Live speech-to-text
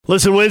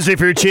Listen Wednesday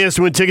for your chance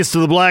to win tickets to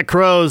the Black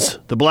Crowes.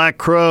 The Black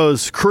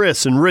Crowes,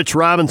 Chris and Rich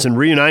Robinson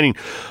reuniting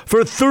for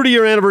a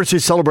 30-year anniversary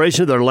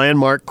celebration of their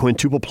landmark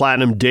quintuple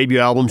platinum debut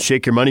album,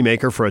 Shake Your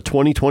Moneymaker, for a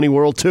 2020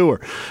 World Tour.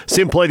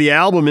 See them play the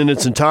album in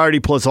its entirety,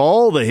 plus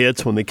all the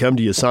hits, when they come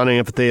to Yasana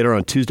Amphitheater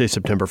on Tuesday,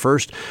 September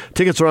 1st.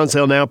 Tickets are on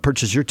sale now.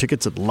 Purchase your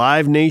tickets at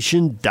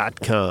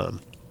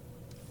livenation.com.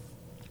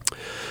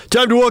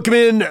 Time to welcome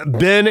in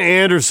Ben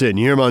Anderson.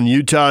 You hear him on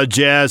Utah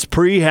Jazz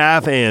pre-,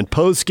 half-, and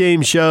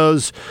post-game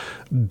shows.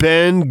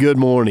 Ben, good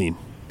morning.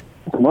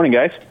 Good morning,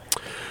 guys.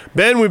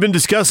 Ben, we've been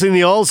discussing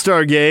the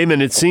All-Star game,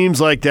 and it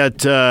seems like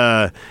that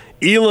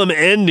Elam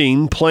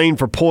ending, playing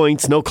for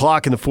points, no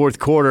clock in the fourth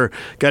quarter,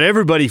 got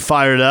everybody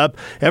fired up.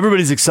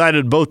 Everybody's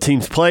excited both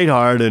teams played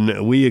hard,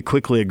 and we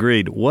quickly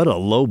agreed, what a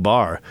low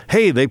bar.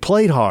 Hey, they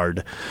played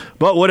hard.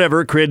 But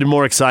whatever, it created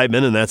more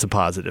excitement, and that's a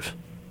positive.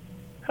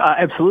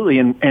 Absolutely,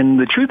 and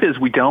the truth is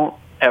we don't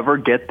ever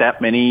get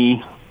that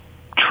many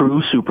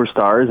true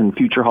superstars and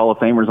future Hall of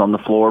Famers on the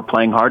floor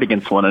playing hard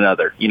against one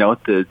another. You know,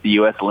 at the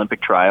U.S.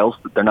 Olympic trials,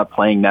 they're not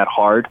playing that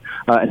hard.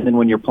 And then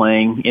when you're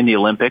playing in the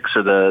Olympics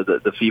or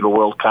the FIBA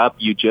World Cup,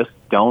 you just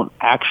don't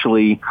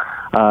actually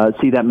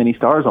see that many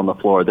stars on the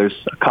floor. There's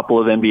a couple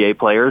of NBA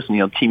players, and,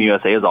 you know, Team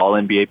USA is all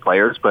NBA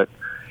players, but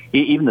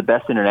even the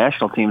best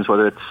international teams,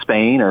 whether it's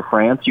Spain or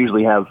France,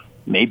 usually have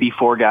maybe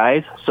 4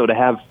 guys. So to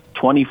have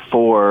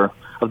 24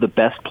 of the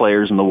best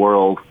players in the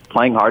world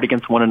playing hard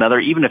against one another,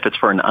 even if it's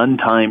for an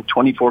untimed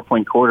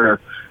 24-point quarter,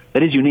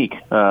 that is unique,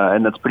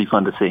 and that's pretty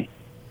fun to see.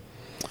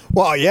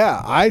 Well,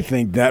 yeah, I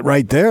think that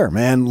right there,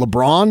 man.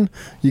 LeBron,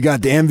 you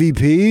got the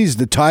MVPs,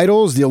 the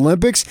titles, the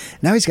Olympics.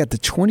 Now he's got the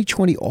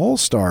 2020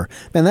 All-Star.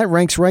 Man, that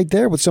ranks right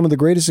there with some of the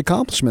greatest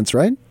accomplishments,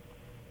 right?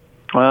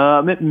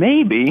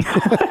 Maybe.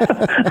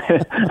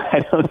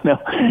 I don't know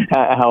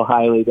how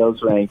highly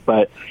those rank,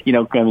 but, you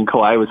know, I mean,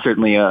 Kawhi was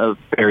certainly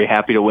very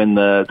happy to win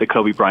the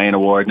Kobe Bryant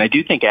Award, and I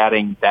do think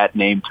adding that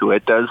name to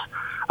it does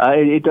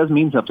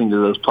mean something to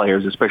those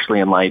players, especially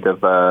in light of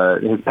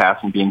his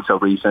passing being so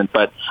recent.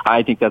 But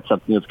I think that's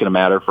something that's going to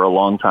matter for a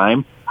long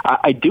time.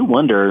 I do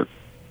wonder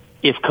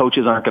if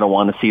coaches aren't going to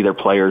want to see their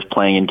players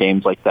playing in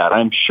games like that.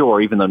 I'm sure,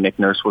 even though Nick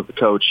Nurse was the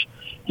coach,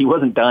 he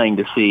wasn't dying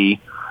to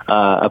see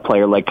a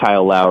player like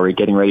Kyle Lowry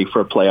getting ready for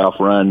a playoff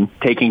run,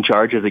 taking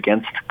charges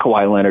against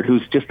Kawhi Leonard,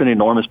 who's just an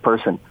enormous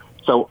person.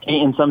 So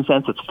in some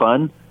sense, it's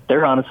fun.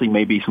 There honestly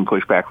may be some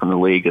pushback from the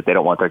league that they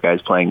don't want their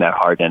guys playing that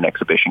hard in an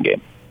exhibition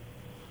game.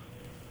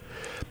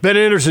 Ben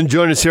Anderson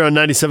joined us here on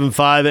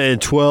 97.5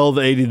 and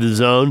 1280 The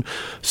Zone.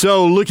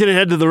 So looking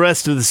ahead to the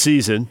rest of the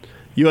season,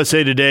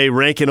 USA Today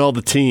ranking all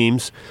the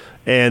teams,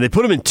 and they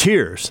put them in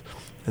tiers.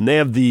 And they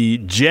have the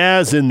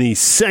Jazz in the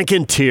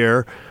second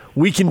tier.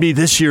 We can be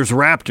this year's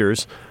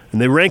Raptors. And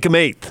they rank them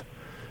 8th.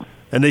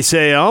 And they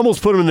say, I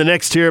almost put them in the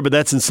next tier, but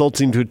that's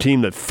insulting to a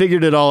team that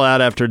figured it all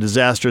out after a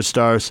disastrous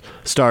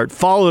start,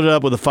 followed it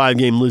up with a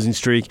 5-game losing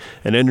streak,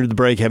 and entered the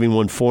break having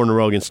won 4 in a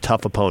row against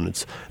tough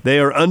opponents. They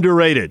are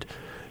underrated.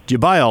 Do you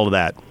buy all of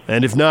that?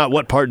 And if not,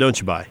 what part don't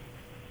you buy?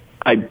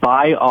 I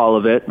buy all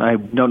of it. I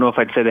don't know if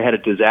I'd say they had a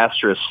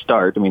disastrous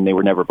start. I mean, they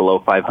were never below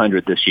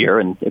 500 this year,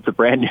 and it's a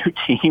brand new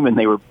team, and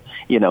they were,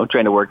 you know,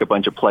 trying to work a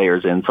bunch of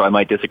players in, so I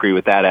might disagree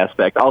with that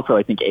aspect. Also,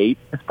 I think 8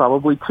 is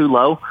probably too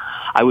low.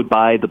 I would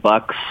buy the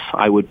Bucks.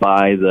 I would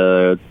buy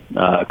the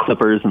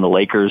Clippers and the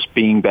Lakers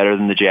being better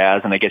than the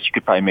Jazz, and I guess you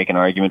could probably make an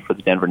argument for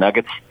the Denver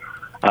Nuggets.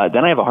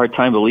 Then I have a hard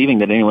time believing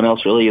that anyone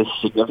else really is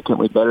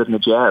significantly better than the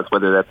Jazz,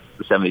 whether that's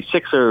the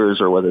 76ers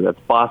or whether that's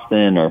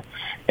Boston or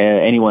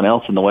anyone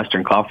else in the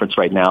Western Conference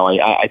right now.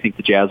 I think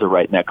the Jazz are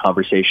right in that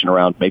conversation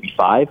around maybe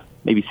 5,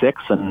 maybe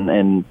 6,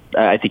 and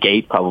I think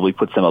 8 probably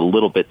puts them a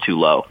little bit too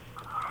low.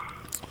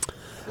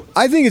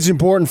 I think it's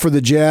important for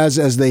the Jazz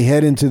as they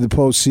head into the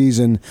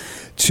postseason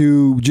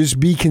to just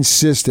be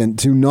consistent,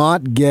 to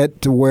not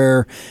get to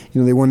where,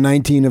 you know, they won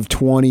 19 of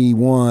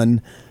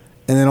 21,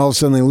 and then all of a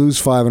sudden they lose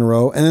 5 in a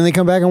row, and then they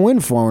come back and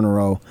win 4 in a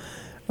row.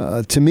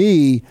 To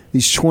me,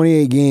 these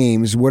 28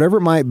 games, whatever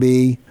it might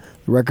be,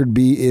 the record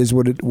is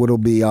what it'll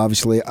be,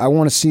 obviously. I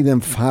want to see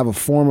them have a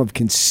form of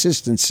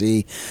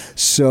consistency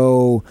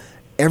so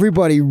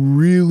everybody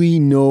really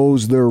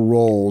knows their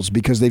roles,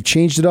 because they've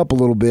changed it up a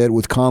little bit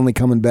with Conley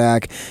coming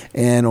back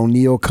and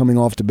O'Neal coming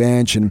off the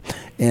bench, and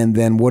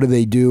then what do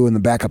they do in the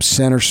backup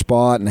center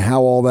spot and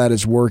how all that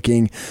is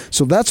working.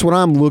 So that's what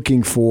I'm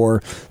looking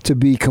for, to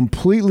be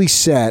completely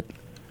set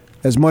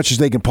as much as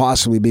they can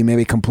possibly be.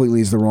 Maybe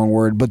completely is the wrong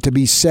word, but to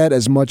be set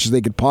as much as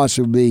they could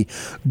possibly be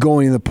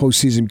going in the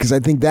postseason, because I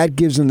think that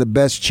gives them the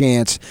best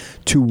chance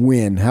to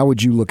win. How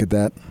would you look at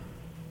that?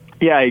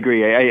 Yeah, I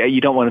agree. You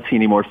don't want to see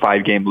any more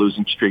 5-game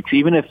losing streaks.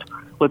 Even if,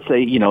 let's say,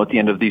 you know, at the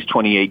end of these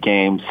 28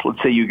 games,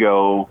 let's say you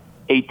go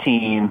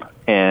 18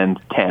 and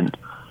 10.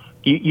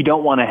 You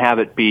don't want to have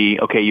it be,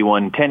 okay, you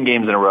won 10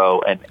 games in a row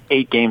and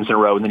 8 games in a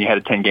row, and then you had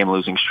a 10-game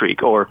losing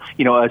streak, or,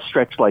 you know, a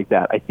stretch like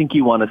that. I think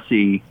you want to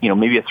see, you know,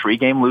 maybe a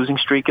 3-game losing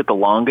streak at the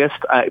longest,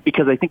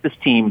 because I think this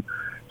team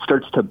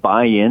starts to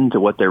buy into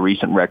what their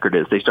recent record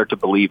is. They start to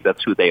believe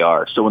that's who they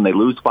are. So when they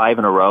lose 5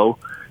 in a row,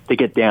 they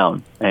get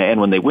down.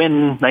 And when they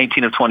win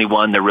 19 of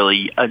 21, they're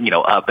really,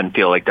 up and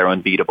feel like they're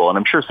unbeatable. And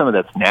I'm sure some of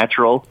that's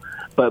natural,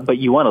 but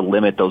you want to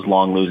limit those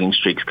long losing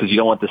streaks because you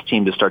don't want this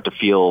team to start to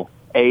feel,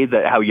 A,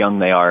 that how young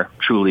they are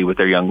truly with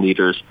their young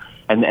leaders,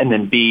 and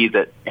then B,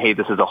 that, hey,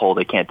 this is a hole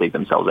they can't dig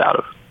themselves out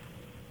of.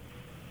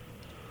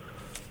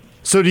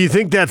 So do you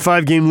think that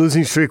 5-game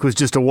losing streak was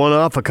just a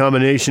one-off, a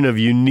combination of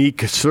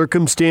unique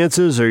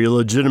circumstances, or are you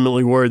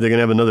legitimately worried they're going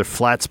to have another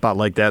flat spot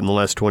like that in the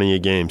last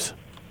 28 games?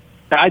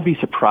 I'd be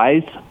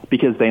surprised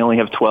because they only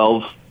have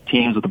 12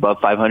 teams with above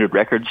 500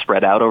 records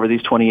spread out over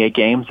these 28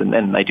 games, and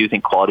then I do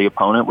think quality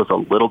opponent was a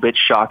little bit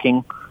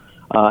shocking.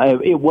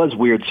 It was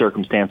weird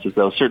circumstances,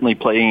 though. Certainly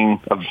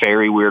playing a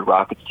very weird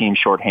Rockets team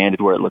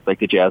shorthanded where it looked like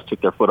the Jazz took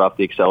their foot off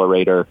the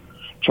accelerator,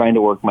 trying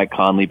to work Mike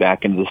Conley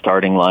back into the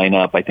starting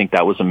lineup. I think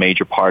that was a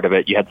major part of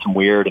it. You had some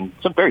weird and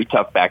some very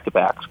tough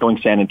back-to-backs. Going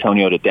San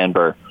Antonio to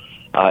Denver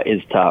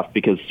is tough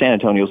because San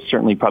Antonio is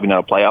certainly probably not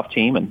a playoff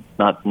team and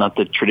not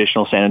the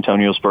traditional San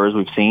Antonio Spurs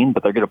we've seen,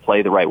 but they're going to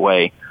play the right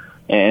way.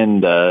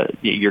 And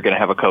you're going to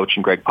have a coach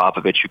in Greg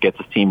Popovich who gets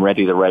his team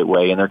ready the right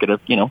way, and they're going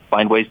to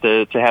find ways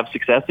to have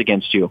success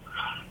against you.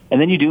 And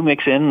then you do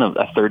mix in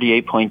a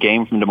 38-point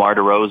game from DeMar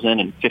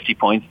DeRozan and 50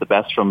 points, the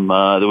best from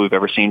that we've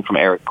ever seen from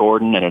Eric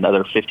Gordon, and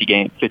another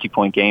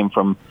 50-point game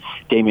from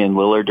Damian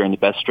Lillard during the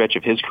best stretch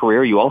of his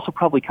career. You also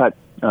probably cut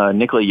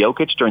Nikola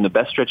Jokic during the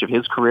best stretch of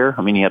his career.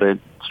 I mean, he had a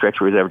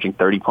stretch where he was averaging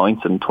 30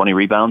 points and 20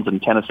 rebounds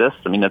and 10 assists.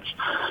 I mean, that's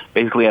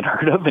basically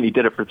unheard of, and he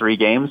did it for 3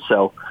 games.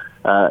 So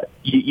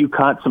you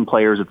caught some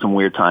players at some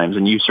weird times,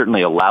 and you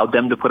certainly allowed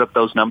them to put up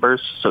those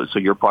numbers, so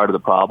you're part of the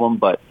problem.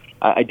 But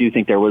I do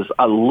think there was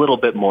a little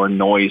bit more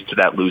noise to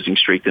that losing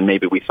streak than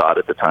maybe we thought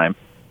at the time.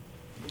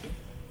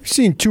 We've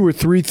seen 2 or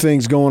 3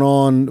 things going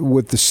on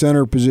with the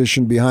center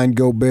position behind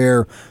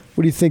Gobert.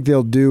 What do you think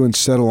they'll do and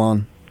settle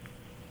on?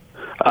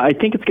 I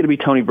think it's going to be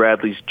Tony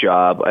Bradley's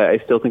job. I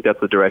still think that's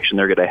the direction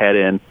they're going to head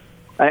in.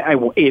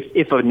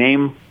 If a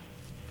name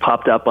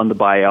popped up on the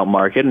buyout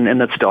market,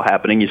 and that's still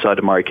happening, you saw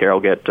DeMar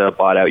Carroll get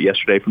bought out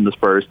yesterday from the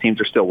Spurs. Teams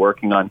are still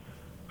working on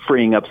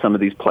freeing up some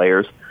of these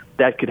players.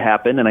 That could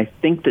happen, and I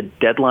think the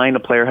deadline a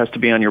player has to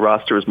be on your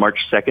roster is March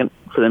 2nd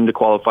for them to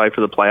qualify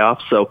for the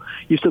playoffs. So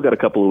you've still got a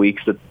couple of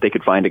weeks that they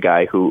could find a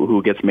guy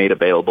who gets made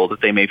available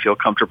that they may feel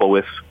comfortable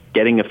with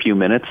getting a few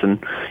minutes. And,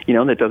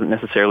 that doesn't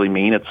necessarily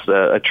mean it's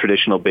a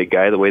traditional big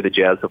guy the way the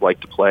Jazz have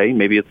liked to play.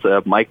 Maybe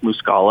it's Mike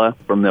Muscala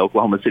from the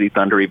Oklahoma City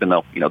Thunder, even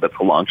though, that's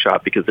a long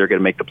shot because they're going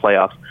to make the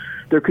playoffs.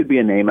 There could be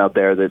a name out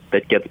there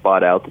that gets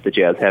bought out that the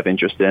Jazz have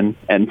interest in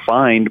and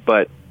find,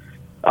 but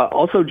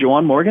also,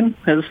 Juwan Morgan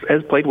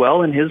has played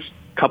well in his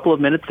couple of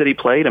minutes that he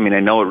played. I mean,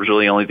 I know it was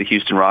really only the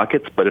Houston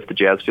Rockets, but if the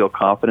Jazz feel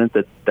confident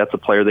that that's a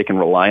player they can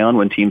rely on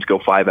when teams go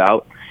 5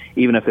 out,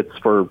 even if it's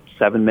for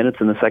 7 minutes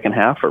in the second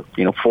half or,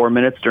 4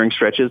 minutes during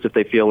stretches, if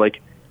they feel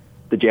like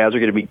the Jazz are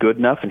going to be good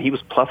enough, and he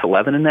was plus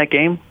 11 in that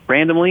game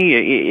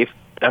randomly, if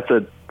that's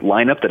a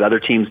lineup that other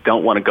teams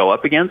don't want to go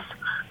up against,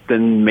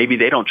 then maybe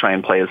they don't try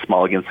and play as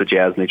small against the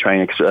Jazz and they try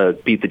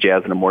and beat the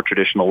Jazz in a more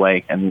traditional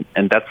way. And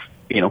that's,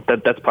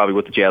 that's probably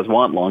what the Jazz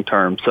want long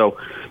term. So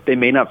they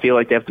may not feel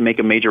like they have to make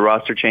a major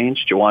roster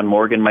change. Juwan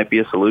Morgan might be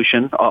a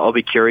solution. I'll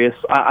be curious.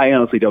 I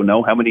honestly don't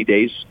know how many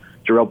days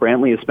Jarrell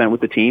Brantley has spent with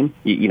the team.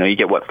 You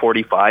get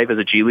 45 as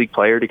a G League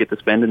player to get to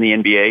spend in the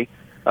NBA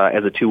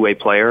as a two-way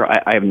player.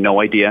 I have no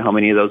idea how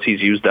many of those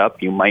he's used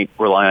up. You might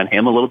rely on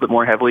him a little bit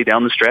more heavily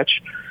down the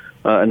stretch.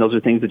 And those are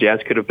things the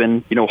Jazz could have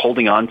been,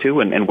 holding on to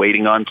and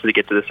waiting on to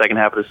get to the second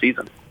half of the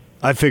season.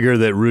 I figure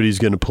that Rudy's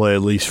going to play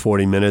at least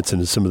 40 minutes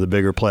into some of the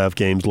bigger playoff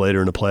games later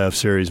in the playoff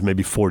series,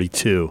 maybe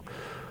 42.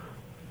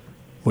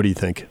 What do you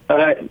think?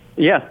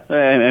 Yeah,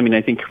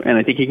 I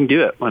think he can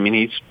do it. I mean,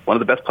 he's one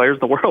of the best players in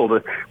the world.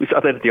 We saw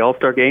that at the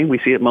All-Star game. We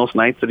see it most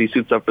nights that he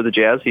suits up for the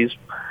Jazz. He's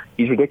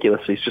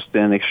ridiculous. He's just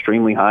an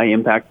extremely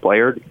high-impact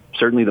player,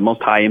 certainly the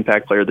most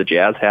high-impact player the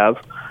Jazz have.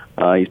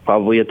 He's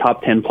probably a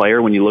top 10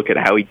 player when you look at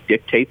how he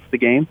dictates the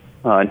game.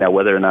 Now,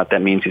 whether or not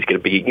that means he's going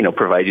to be,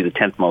 provide you the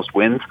 10th most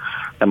wins,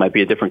 that might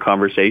be a different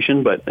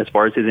conversation. But as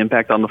far as his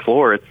impact on the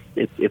floor,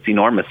 it's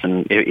enormous.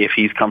 And if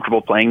he's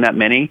comfortable playing that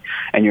many,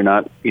 and you're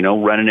not,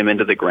 running him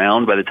into the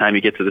ground by the time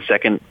you get to the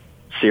second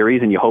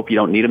series, and you hope you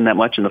don't need him that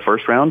much in the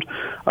first round,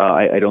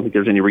 I don't think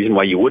there's any reason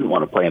why you wouldn't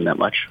want to play him that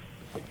much.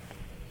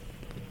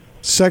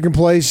 Second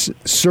place,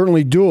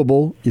 certainly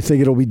doable. You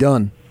think it'll be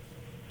done?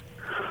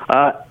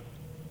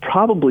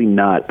 Probably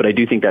not, but I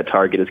do think that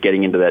target is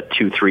getting into that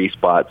 2-3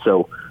 spot.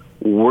 So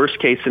worst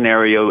case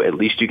scenario, at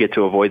least you get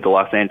to avoid the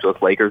Los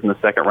Angeles Lakers in the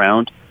second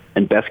round.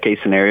 And best case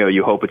scenario,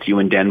 you hope it's you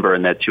and Denver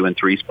in that 2 and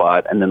 3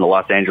 spot. And then the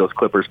Los Angeles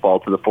Clippers fall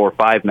to the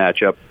 4-5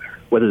 matchup,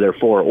 whether they're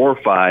 4 or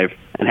 5,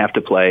 and have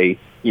to play,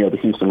 the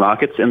Houston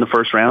Rockets in the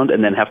first round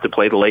and then have to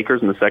play the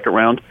Lakers in the second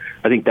round.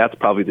 I think that's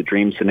probably the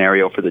dream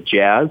scenario for the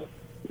Jazz.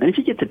 And if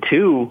you get to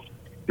 2,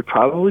 you're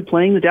probably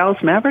playing the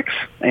Dallas Mavericks,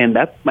 and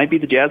that might be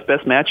the Jazz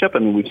best matchup. I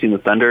mean, we've seen the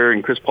Thunder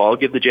and Chris Paul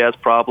give the Jazz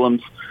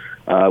problems.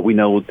 We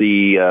know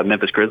the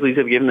Memphis Grizzlies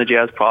have given the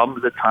Jazz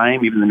problems at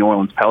time, even the New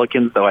Orleans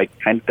Pelicans, though I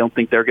kind of don't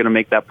think they're going to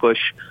make that push.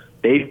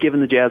 they've given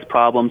the Jazz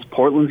problems.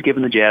 Portland's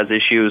given the Jazz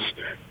issues.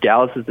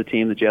 Dallas is the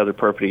team the Jazz are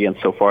perfect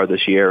against so far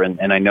this year,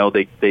 and I know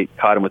they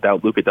caught him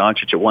without Luka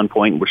Doncic at one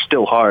point and were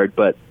still hard,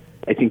 but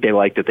I think they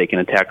like that they can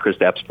attack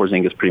Kristaps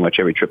Porzingis pretty much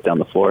every trip down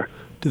the floor.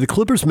 Do the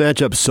Clippers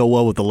match up so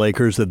well with the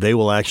Lakers that they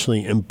will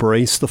actually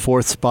embrace the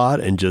fourth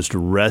spot and just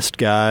rest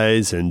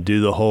guys and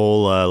do the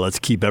whole let's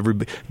get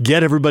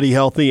everybody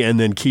healthy and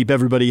then keep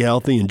everybody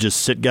healthy and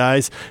just sit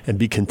guys and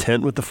be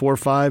content with the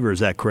 4-5, or is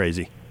that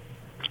crazy?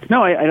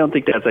 No, I don't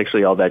think that's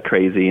actually all that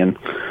crazy. And,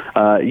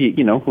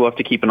 we'll have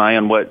to keep an eye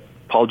on what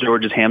Paul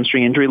George's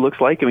hamstring injury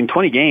looks like. I mean,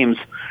 20 games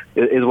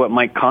is what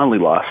Mike Conley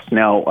lost.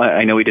 Now,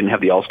 I know he didn't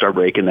have the All-Star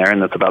break in there, and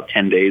that's about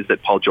 10 days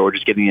that Paul George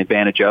is getting the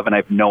advantage of, and I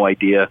have no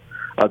idea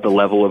the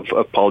level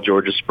of Paul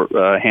George's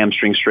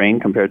hamstring strain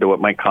compared to what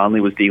Mike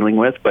Conley was dealing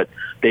with, but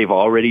they've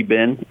already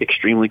been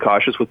extremely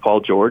cautious with Paul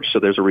George, so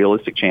there's a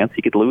realistic chance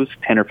he could lose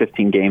 10 or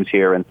 15 games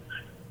here. And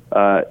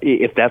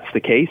if that's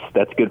the case,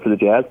 that's good for the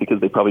Jazz because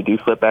they probably do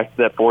slip back to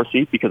that 4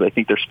 seat because I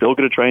think they're still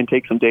going to try and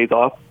take some days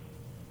off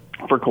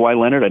for Kawhi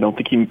Leonard. I don't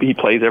think he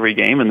plays every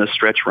game in this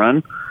stretch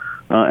run.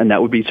 And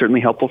that would be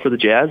certainly helpful for the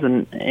Jazz.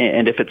 And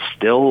if it's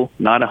still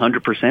not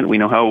 100%, we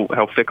know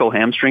how fickle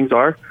hamstrings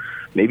are.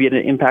 Maybe it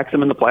impacts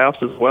them in the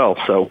playoffs as well.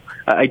 So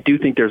I do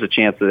think there's a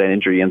chance that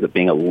injury ends up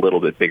being a little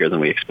bit bigger than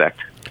we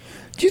expect.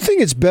 Do you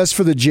think it's best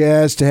for the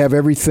Jazz to have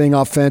everything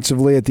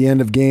offensively at the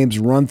end of games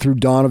run through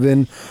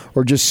Donovan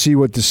or just see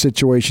what the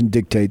situation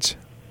dictates?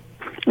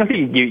 I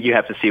think you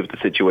have to see what the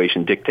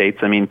situation dictates.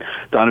 I mean,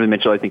 Donovan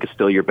Mitchell, I think, is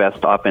still your best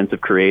offensive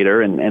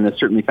creator and has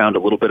certainly found a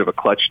little bit of a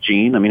clutch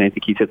gene. I mean, I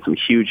think he's hit some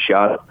huge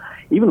shots,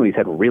 even when he's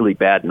had really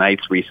bad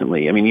nights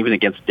recently. I mean, even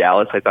against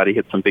Dallas, I thought he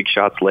hit some big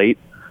shots late.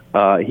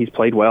 He's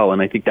played well,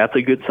 and I think that's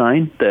a good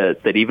sign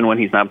that even when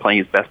he's not playing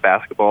his best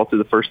basketball through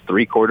the first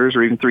 3 quarters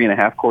or even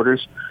 3.5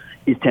 quarters,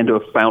 he's tend to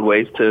have found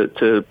ways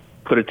to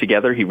put it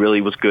together. He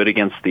really was good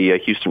against the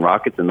Houston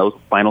Rockets in those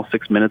final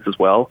 6 minutes as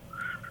well.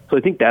 So I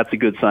think that's a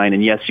good sign.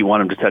 And yes, you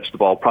want him to touch the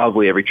ball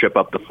probably every trip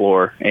up the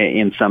floor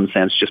in some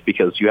sense, just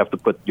because you have to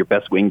put your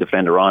best wing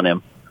defender on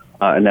him.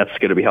 And that's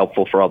going to be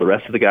helpful for all the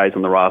rest of the guys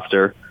on the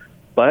roster.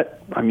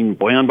 But, I mean,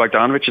 Bojan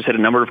Bogdanovic has hit a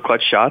number of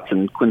clutch shots,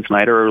 and Quinn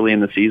Snyder early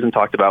in the season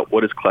talked about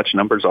what his clutch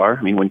numbers are.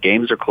 I mean, when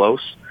games are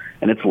close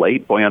and it's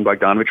late, Bojan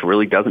Bogdanovic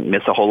really doesn't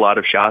miss a whole lot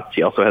of shots.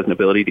 He also has an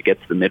ability to get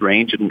to the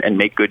mid-range and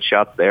make good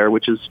shots there,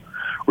 which is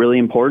really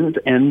important.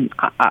 And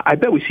I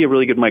bet we see a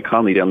really good Mike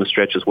Conley down the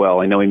stretch as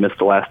well. I know he missed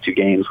the last 2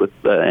 games with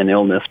an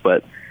illness,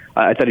 but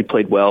I thought he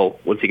played well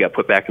once he got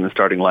put back in the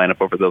starting lineup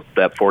over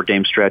that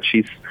 4-game stretch.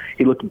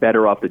 He looked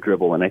better off the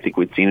dribble, and I think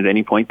we'd seen at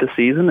any point this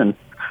season. And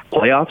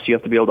playoffs, you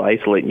have to be able to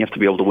isolate, and you have to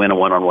be able to win a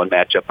one-on-one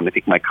matchup, and I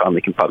think Mike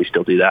Conley can probably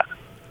still do that.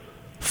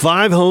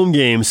 5 home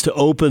games to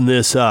open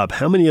this up.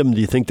 How many of them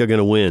do you think they're going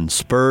to win?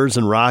 Spurs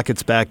and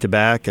Rockets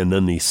back-to-back, and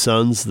then the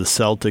Suns, the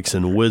Celtics,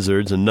 and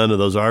Wizards, and none of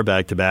those are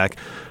back-to-back.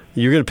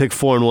 You're going to pick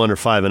 4-1 or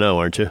 5-0,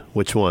 aren't you?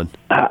 Which one?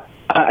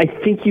 I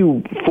think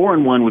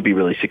 4-1 would be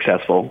really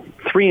successful.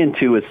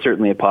 3-2 is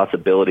certainly a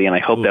possibility, and I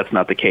hope that's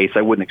not the case.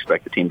 I wouldn't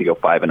expect the team to go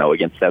 5-0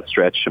 against that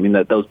stretch. I mean,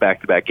 those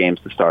back-to-back games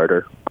to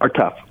start are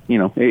tough. You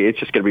know, it's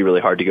just going to be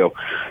really hard to go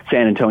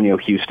San Antonio,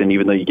 Houston,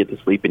 even though you get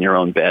to sleep in your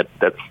own bed.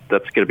 That's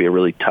going to be a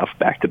really tough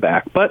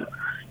back-to-back. But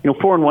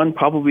 4-1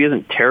 probably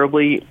isn't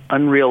terribly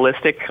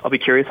unrealistic. I'll be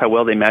curious how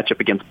well they match up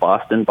against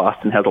Boston.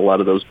 Boston has a lot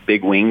of those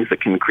big wings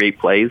that can create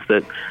plays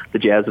that the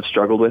Jazz have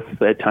struggled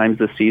with at times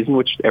this season,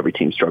 which every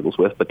team struggles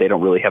with, but they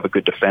don't really have a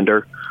good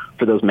defender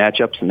for those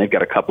matchups, and they've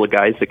got a couple of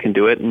guys that can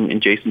do it in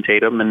Jason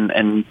Tatum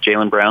and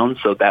Jaylen Brown,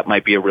 so that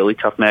might be a really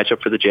tough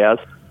matchup for the Jazz.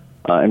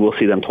 And we'll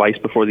see them twice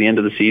before the end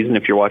of the season.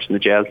 If you're watching the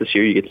Jazz this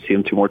year, you get to see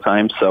them 2 more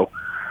times, so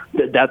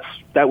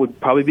that would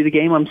probably be the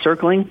game I'm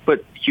circling,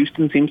 but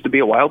Houston seems to be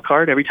a wild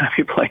card every time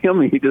you play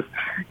them. You just,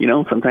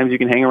 sometimes you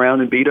can hang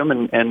around and beat them,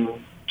 and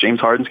James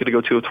Harden's going to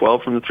go 2 of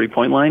 12 from the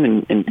 3-point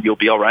line, and you'll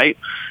be all right.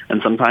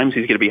 And sometimes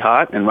he's going to be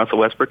hot, and Russell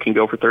Westbrook can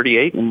go for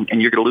 38, and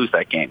you're going to lose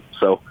that game.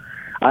 So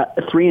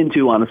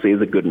 3-2, honestly, is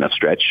a good enough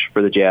stretch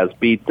for the Jazz.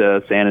 Beat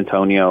San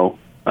Antonio,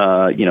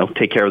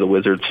 take care of the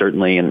Wizards,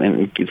 certainly,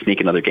 and sneak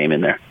another game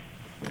in there.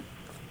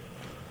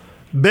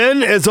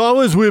 Ben, as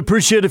always, we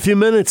appreciate a few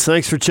minutes.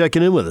 Thanks for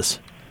checking in with us.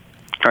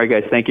 All right,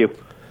 guys. Thank you.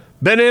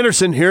 Ben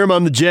Anderson, hear him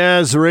on the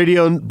Jazz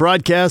radio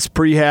broadcast,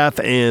 pre-half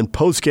and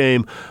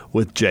post-game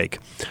with Jake.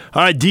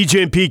 All right,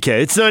 DJ and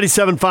PK. It's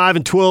 97.5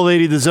 and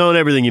 1280 The Zone.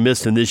 Everything you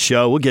missed in this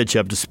show, we'll get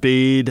you up to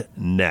speed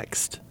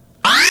next.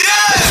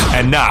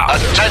 And now,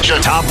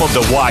 attention, top of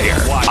the wire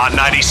on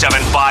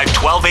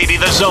 97.5, 1280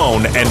 The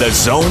Zone and the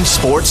Zone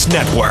Sports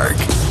Network.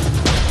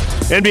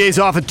 NBA's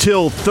off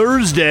until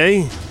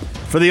Thursday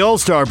for the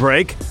All-Star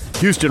break.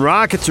 Houston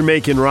Rockets are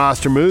making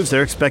roster moves.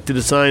 They're expected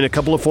to sign a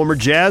couple of former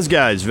Jazz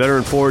guys,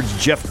 veteran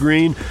forwards Jeff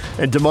Green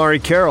and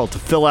DeMarre Carroll, to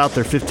fill out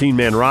their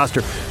 15-man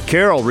roster.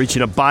 Carroll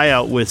reaching a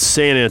buyout with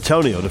San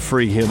Antonio to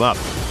free him up.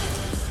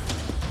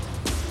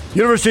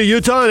 University of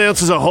Utah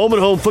announces a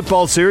home-and-home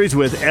football series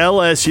with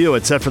LSU.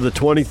 It's set for the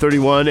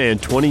 2031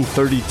 and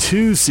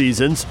 2032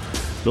 seasons.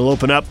 They'll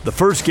open up the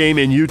first game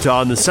in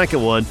Utah and the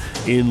second one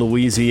in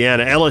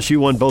Louisiana. LSU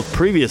won both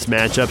previous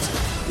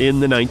matchups in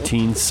the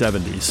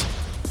 1970s.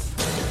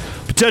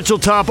 Potential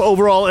top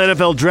overall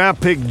NFL draft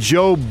pick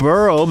Joe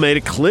Burrow made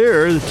it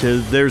clear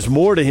that there's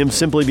more to him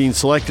simply being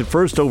selected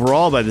first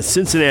overall by the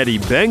Cincinnati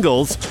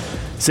Bengals,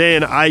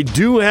 saying, "I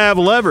do have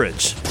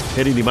leverage."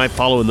 Hitting he might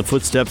follow in the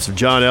footsteps of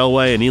John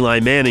Elway and Eli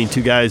Manning,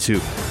 two guys who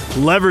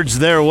leveraged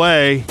their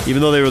way,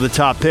 even though they were the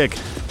top pick,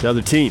 to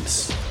other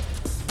teams.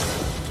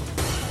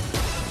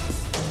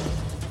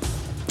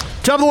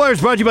 Top of the Wire is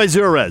brought to you by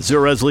Zerorez.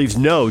 Zerorez leaves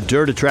no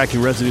dirt-attracting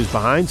residues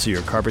behind, so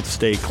your carpets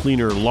stay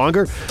cleaner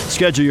longer.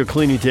 Schedule your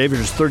cleaning today for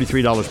just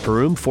 $33 per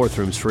room. Fourth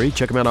room's free.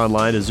 Check them out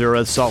online at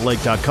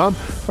ZerorezSaltLake.com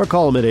or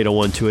call them at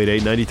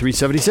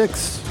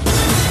 801-288-9376.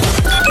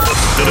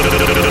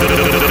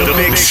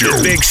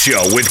 The Big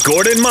Show with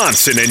Gordon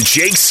Monson and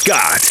Jake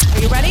Scott.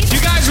 Are you ready? You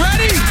guys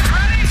ready?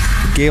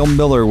 Gail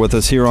Miller with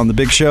us here on The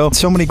Big Show.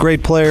 So many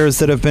great players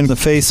that have been the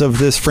face of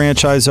this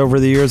franchise over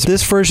the years.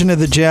 This version of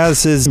the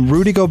Jazz is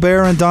Rudy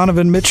Gobert and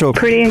Donovan Mitchell.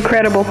 Pretty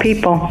incredible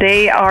people.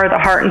 They are the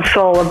heart and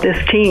soul of this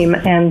team,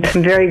 and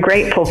I'm very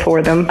grateful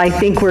for them. I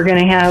think we're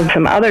going to have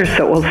some others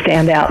that will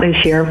stand out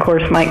this year. Of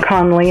course, Mike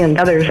Conley and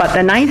others. But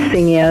the nice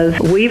thing is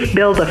we've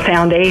built a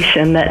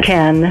foundation that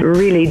can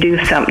really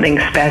do something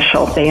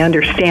special. They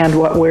understand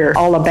what we're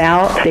all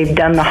about. They've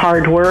done the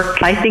hard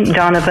work. I think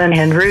Donovan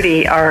and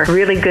Rudy are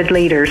really good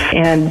leaders.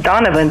 And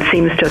Donovan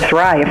seems to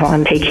thrive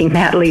on taking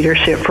that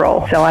leadership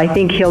role. So I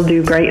think he'll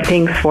do great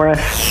things for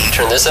us.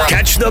 Turn this up.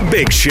 Catch The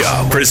Big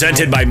Show,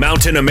 presented by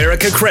Mountain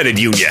America Credit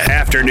Union.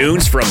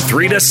 Afternoons from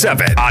 3 to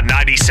 7 on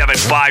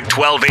 97.5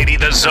 1280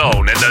 The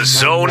Zone and The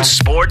Zone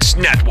Sports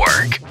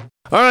Network.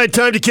 All right,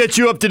 time to catch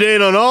you up to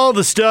date on all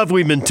the stuff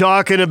we've been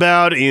talking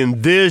about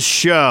in this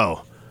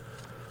show.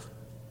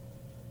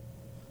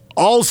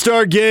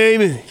 All-Star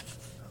Game,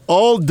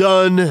 all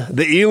done.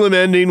 The Elam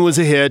ending was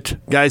a hit.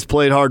 Guys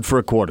played hard for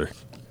a quarter.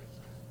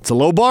 It's a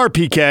low bar,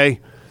 PK,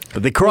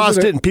 but they crossed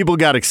it and people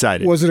got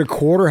excited. Was it a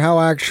quarter? How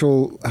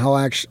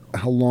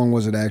long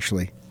was it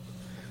actually?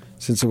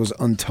 Since it was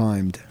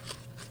untimed.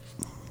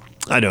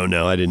 I don't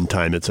know. I didn't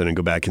time it, so I didn't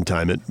go back and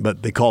time it.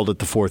 But they called it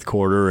the fourth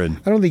quarter,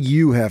 and I don't think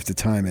you have to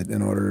time it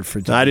in order for.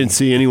 I didn't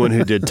see anyone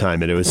who did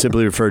time it. It was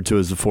simply referred to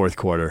as the fourth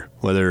quarter.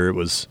 Whether it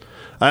was,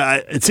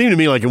 it seemed to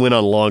me like it went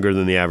on longer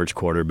than the average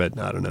quarter, but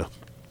I don't know.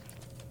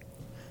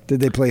 Did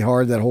they play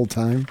hard that whole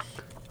time?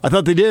 I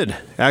thought they did.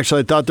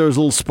 Actually, I thought there was a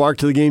little spark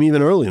to the game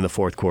even early in the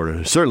fourth quarter.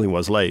 It certainly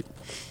was late.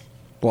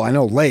 Well, I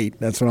know late.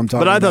 That's what I'm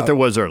talking about. But I thought there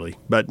was early.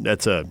 But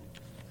that's a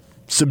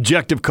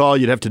subjective call.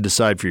 You'd have to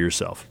decide for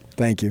yourself.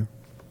 Thank you.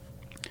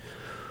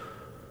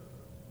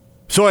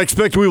 So I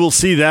expect we will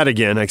see that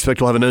again. I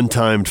expect we'll have an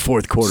untimed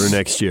fourth quarter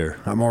next year.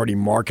 I'm already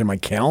marking my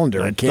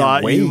calendar. I can't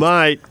thought wait. You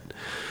might.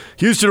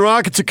 Houston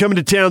Rockets are coming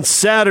to town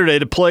Saturday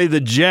to play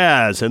the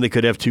Jazz, and they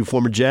could have two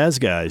former Jazz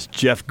guys,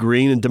 Jeff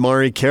Green and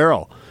DeMarre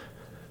Carroll.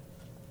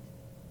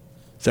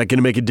 Is that going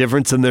to make a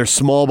difference in their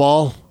small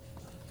ball?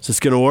 Is this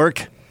going to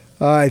work?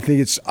 I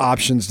think it's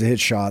options to hit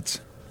shots.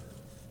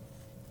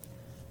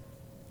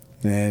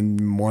 And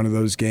some of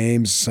those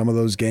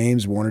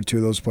games, one or two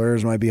of those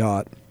players might be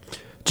hot.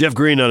 Jeff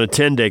Green on a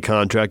 10-day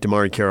contract,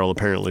 DeMarre Carroll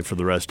apparently for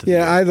the rest of the year.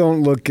 Yeah, I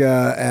don't look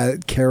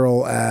at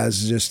Carroll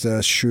as just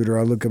a shooter.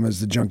 I look at him as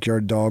the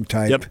junkyard dog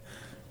type. Yep.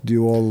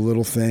 Do all the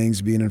little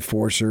things, be an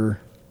enforcer.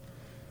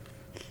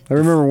 I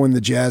remember when the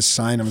Jazz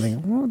signed him, I'm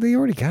thinking, well, they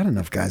already got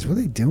enough guys. What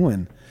are they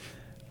doing?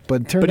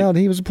 But it turned out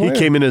he was a player. He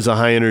came in as a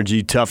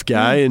high-energy, tough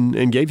guy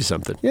and gave you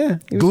something. Yeah.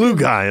 Glue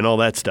guy and all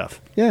that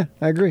stuff. Yeah,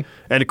 I agree.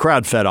 And the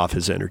crowd fed off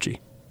his energy.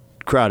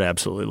 The crowd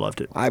absolutely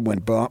loved it. I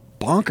went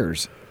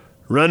bonkers.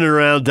 Running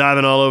around,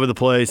 diving all over the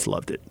place.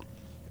 Loved it.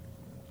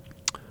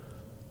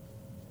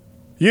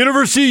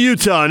 University of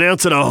Utah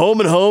announcing a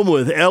home-and-home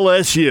with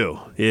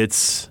LSU.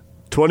 It's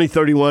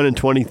 2031 and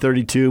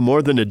 2032,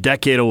 more than a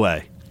decade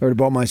away. I already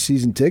bought my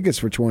season tickets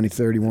for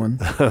 2031.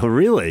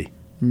 Really?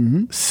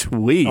 Mm-hmm.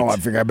 Sweet. Oh, I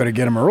think I better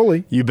get them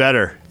early. You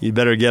better. You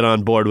better get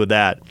on board with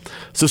that.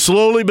 So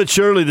slowly but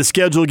surely, the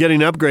schedule getting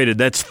upgraded.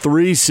 That's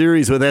 3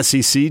 series with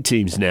SEC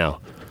teams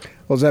now.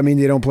 Well, does that mean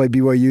they don't play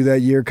BYU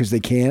that year because they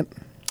can't?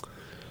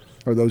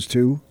 Or those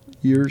 2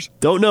 years?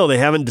 Don't know. They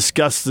haven't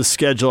discussed the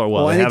schedule.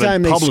 Well, they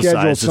anytime haven't they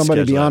schedule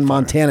somebody beyond that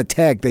far. Montana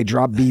Tech, they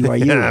drop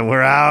BYU. Yeah,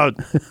 we're out.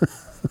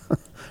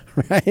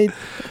 Right?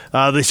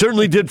 They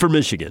certainly did for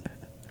Michigan.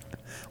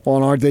 Well,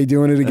 and aren't they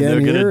doing it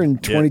again here in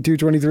 22,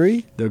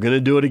 23? They're going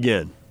to do it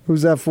again.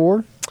 Who's that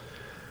for?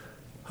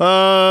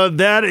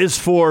 That is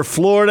for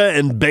Florida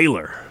and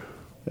Baylor.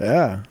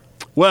 Yeah.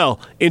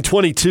 Well, in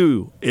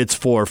 22, it's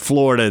for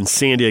Florida and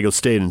San Diego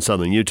State and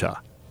Southern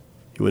Utah.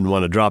 You wouldn't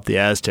want to drop the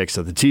Aztecs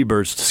or the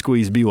T-Birds to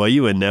squeeze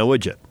BYU in now,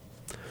 would you?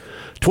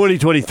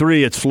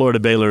 2023, it's Florida,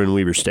 Baylor, and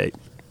Weber State.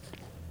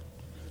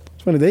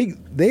 It's funny,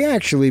 they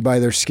actually, by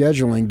their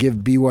scheduling, give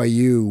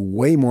BYU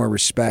way more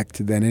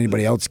respect than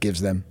anybody else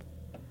gives them.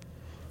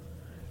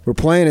 We're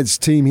playing its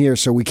team here,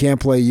 so we can't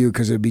play you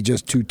because it would be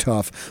just too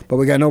tough. But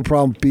we got no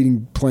problem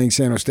playing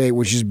San Jose State,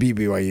 which is beat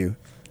BYU.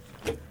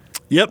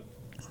 Yep.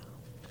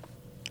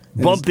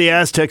 Bump the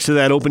Aztecs to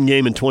that open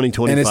game in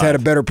 2025. And it's had a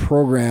better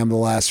program the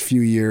last few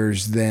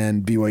years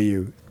than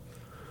BYU.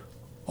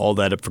 all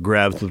that up for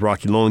grabs with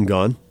Rocky Long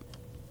gone.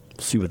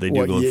 See what they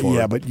do going forward.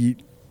 Yeah, but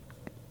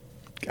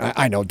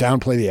I know.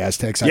 Downplay the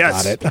Aztecs.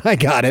 Yes. I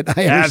got it. I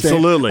understand.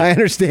 Absolutely. I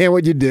understand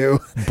what you do.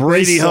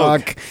 Brady they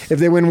suck. Hoke. If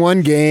they win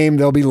one game,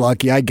 they'll be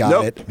lucky. I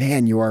got it.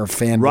 Man, you are a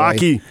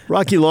fanboy.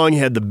 Rocky Long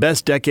had the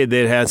best decade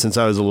they'd had since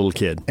I was a little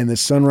kid. And the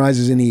sun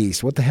rises in the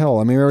east. What the hell?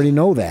 I mean, we already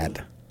know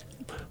that.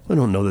 I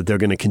don't know that they're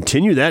going to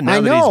continue that now I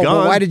know, that he's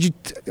gone. but why did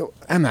you?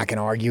 I'm not going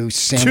to argue.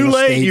 Too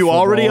late. State You football.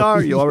 already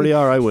are. You already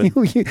are. I win.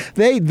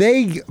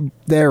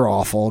 They're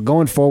awful.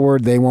 Going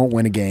forward, they won't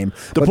win a game.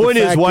 The But point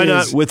is, fact why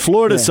not, with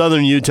Florida, yeah.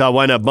 Southern Utah,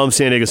 why not bump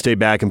San Diego State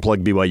back and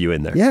plug BYU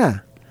in there? Yeah,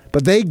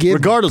 but they give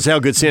Regardless of how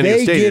good San Diego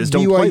they State give is,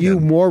 don't play BYU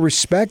them. more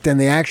respect than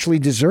they actually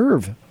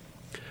deserve.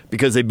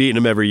 Because they've beaten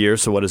them every year,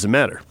 so what does it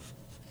matter?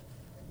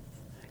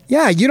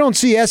 Yeah, you don't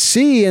see SC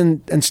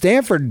and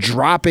Stanford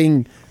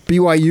dropping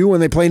BYU when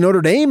they play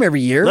Notre Dame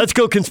every year. Let's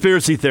go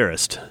conspiracy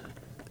theorist.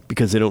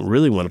 Because they don't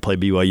really want to play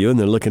BYU, and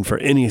they're looking for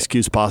any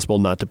excuse possible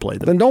not to play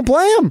them. Then don't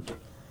play them.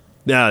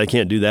 No, they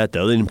can't do that,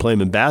 though. They didn't play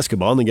them in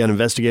basketball, and they got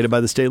investigated by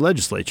the state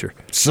legislature.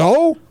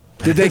 So,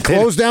 did they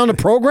close down the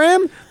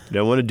program? You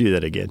don't want to do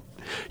that again.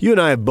 You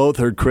and I have both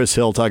heard Chris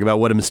Hill talk about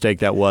what a mistake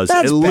that was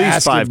That's at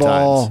least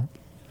basketball. 5 times.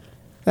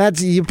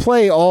 That's you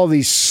play all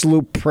these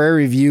Sloop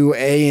Prairie View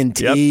A and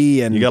T,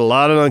 Yep. and You got a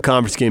lot of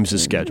non-conference games to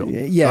schedule.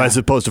 Yeah. As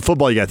opposed to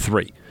football, you got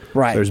 3.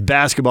 Right. There's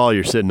basketball,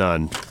 you're sitting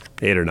on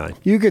 8 or 9.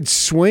 you could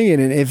swing it.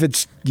 And if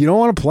it's you don't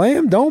want to play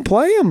them, don't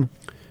play them.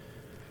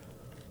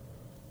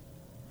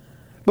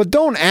 But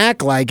don't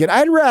act like it.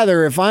 I'd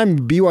rather, if I'm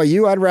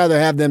BYU, I'd rather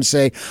have them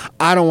say,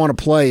 I don't want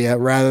to play you,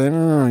 rather than,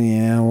 oh,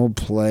 yeah, we'll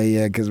play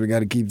you because we got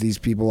to keep these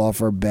people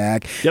off our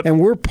back. Yep. And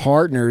we're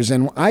partners.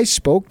 And I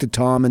spoke to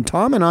Tom, and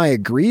Tom and I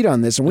agreed on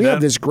this, and we Yep.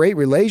 have this great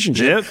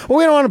relationship. Yep. Well,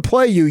 we don't want to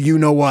play you,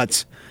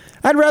 you-know-what.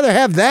 I'd rather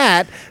have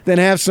that than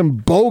have some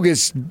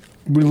bogus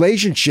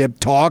relationship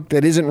talk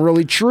that isn't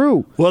really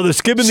true. Well, they're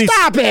skipping these.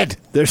 Stop it!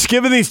 They're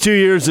skipping these 2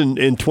 years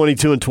in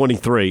 22 and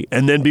 23,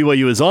 and then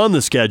BYU is on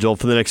the schedule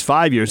for the next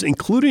 5 years,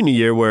 including a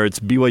year where it's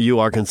BYU,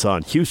 Arkansas,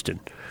 and Houston.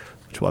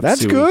 Which we'll have to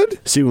That's see good.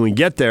 See when we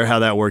get there how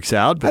that works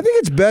out. But I think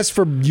it's best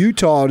for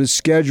Utah to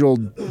schedule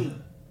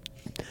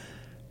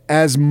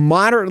as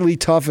moderately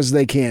tough as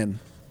they can.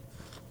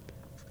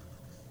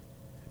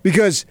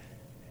 Because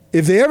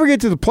if they ever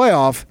get to the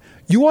playoff,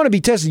 you want to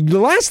be tested. The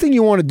last thing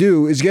you want to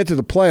do is get to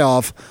the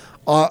playoff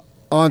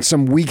on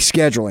some weak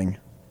scheduling.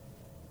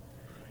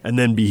 and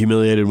then be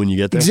humiliated when you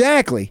get there.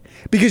 Exactly.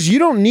 Because you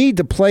don't need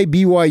to play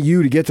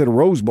BYU to get to the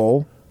Rose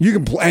Bowl. You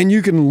can play, and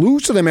you can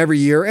lose to them every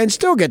year and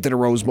still get to the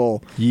Rose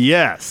Bowl.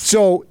 Yes.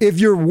 So if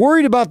you're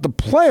worried about the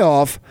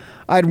playoff,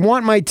 I'd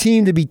want my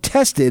team to be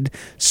tested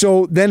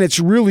so then it's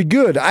really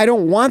good. I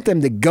don't want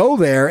them to go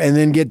there and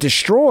then get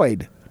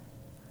destroyed.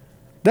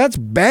 That's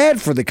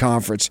bad for the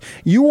conference.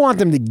 You want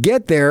them to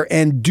get there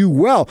and do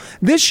well.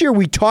 This year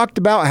we talked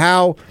about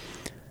how,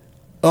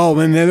 oh,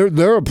 man,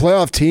 they're a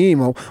playoff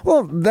team.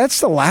 Well, that's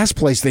the last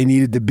place they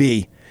needed to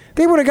be.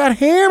 They would have got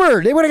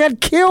hammered. They would have got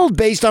killed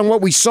based on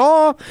what we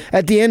saw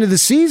at the end of the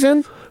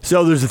season.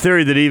 So there's a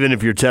theory that even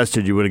if you're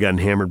tested, you would have gotten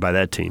hammered by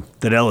that team,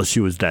 that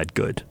LSU was that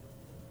good.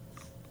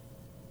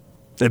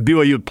 That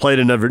BYU had played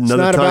another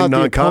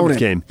non-conference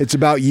game. It's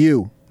about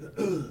you.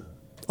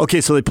 Okay,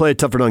 so they play a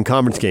tougher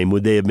non-conference game.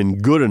 Would they have been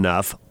good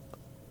enough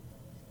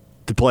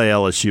to play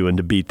LSU and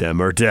to beat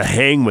them or to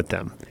hang with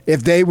them?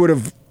 If they would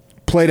have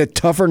played a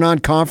tougher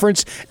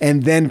non-conference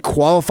and then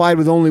qualified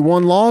with only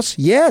one loss,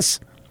 yes.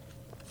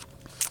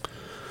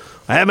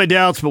 I have my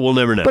doubts, but we'll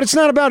never know. But it's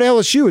not about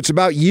LSU. It's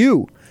about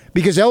you.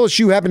 Because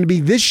LSU happened to be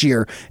this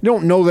year. You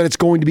don't know that it's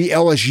going to be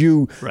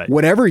LSU Right.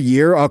 whatever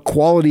year, a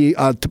quality,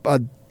 a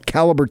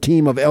caliber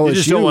team of LSU. You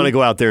just don't want to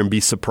go out there and be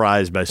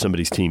surprised by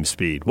somebody's team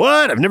speed.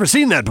 What? I've never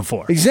seen that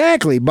before.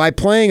 Exactly. By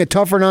playing a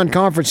tougher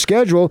non-conference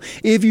schedule,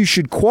 if you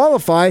should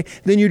qualify,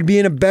 then you'd be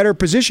in a better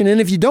position.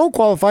 And if you don't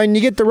qualify and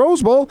you get the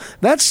Rose Bowl,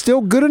 that's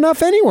still good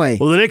enough anyway.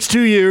 Well, the next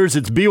 2 years,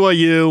 it's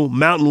BYU,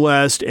 Mountain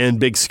West, and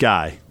Big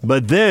Sky.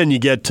 But then you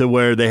get to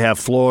where they have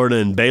Florida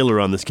and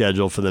Baylor on the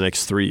schedule for the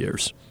next 3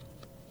 years.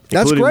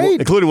 That's great.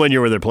 Including 1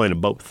 year where they're playing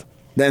them both.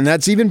 Then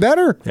that's even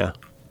better. Yeah.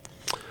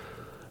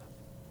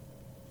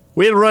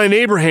 We had Ryan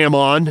Abraham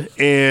on,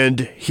 and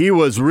he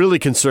was really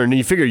concerned. And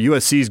you figure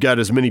USC's got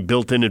as many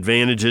built-in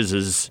advantages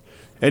as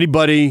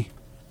anybody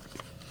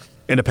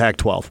in a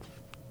Pac-12.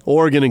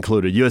 Oregon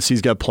included.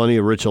 USC's got plenty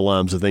of rich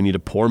alums. If they need to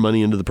pour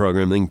money into the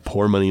program, they can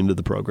pour money into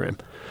the program.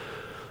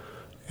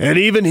 And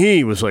even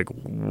he was like,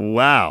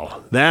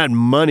 wow, that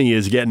money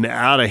is getting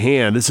out of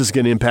hand. This is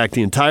going to impact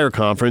the entire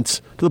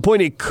conference to the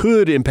point it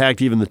could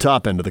impact even the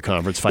top end of the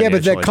conference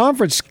financially. Yeah, but that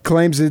conference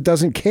claims that it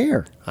doesn't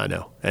care. I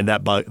know. And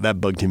that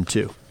bugged him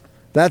too.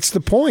 That's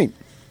the point.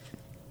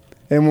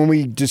 And when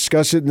we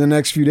discuss it in the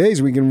next few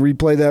days, we can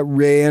replay that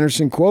Ray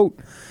Anderson quote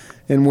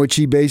in which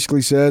he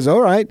basically says,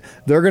 all right,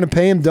 they're going to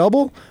pay him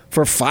double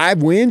for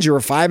 5 wins or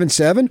a 5 and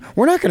 7.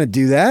 We're not going to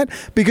do that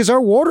because our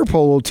water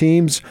polo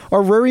teams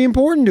are very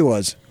important to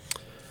us.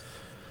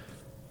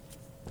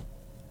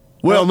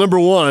 Well, number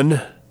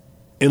one,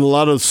 in a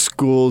lot of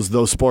schools,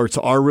 those sports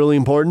are really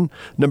important.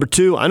 Number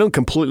two, I don't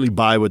completely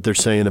buy what they're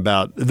saying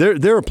about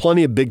there are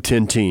plenty of Big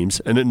Ten teams,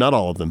 and not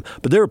all of them,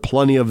 but there are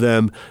plenty of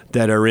them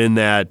that are in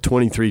that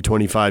 23,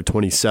 25,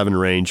 27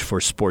 range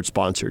for sports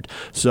sponsored.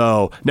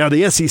 So now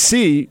the SEC,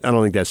 I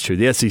don't think that's true.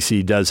 The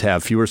SEC does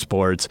have fewer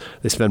sports.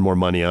 They spend more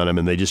money on them,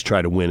 and they just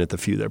try to win at the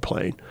few they're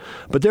playing.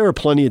 But there are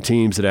plenty of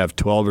teams that have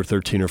 12 or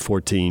 13 or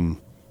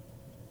 14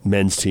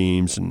 men's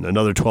teams and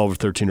another 12 or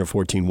 13 or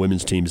 14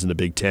 women's teams in the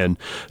Big Ten.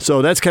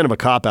 So that's kind of a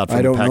cop-out for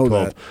the Pac-12. I don't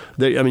know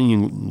that. You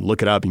can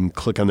look it up. You can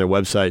click on their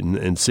website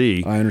and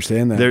see. I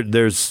understand that.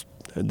 They're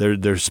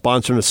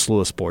sponsoring a slew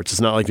of sports.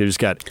 It's not like they just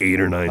got 8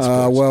 or 9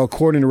 sports. Well,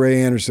 according to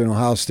Ray Anderson,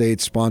 Ohio State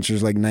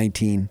sponsors like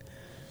 19.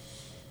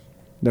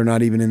 They're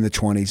not even in the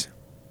 20s.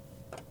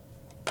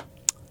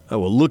 I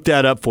will look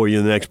that up for you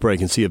in the next break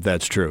and see if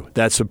that's true.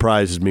 That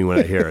surprises me when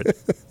I hear it.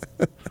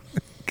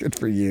 Good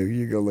for you.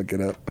 You go look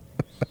it up.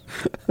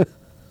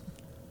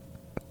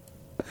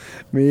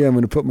 Me, I'm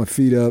going to put my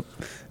feet up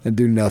and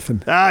do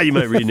nothing. You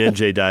might read an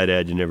NJ Diet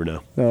ad. You never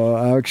know.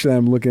 No, actually,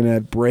 I'm looking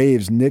at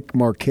Braves. Nick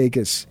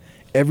Markakis.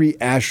 Every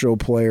Astro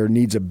player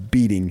needs a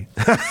beating.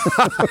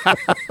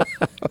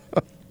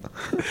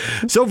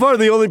 So far,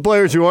 the only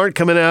players who aren't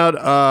coming out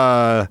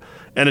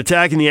and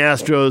attacking the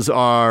Astros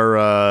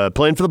are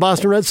playing for the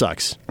Boston Red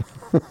Sox.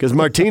 Because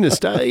Martinez,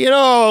 we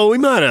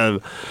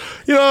might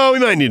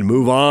need to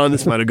move on.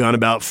 This might have gone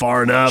about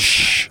far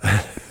enough.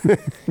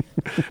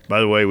 By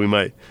the way, we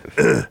might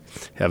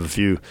have a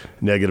few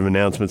negative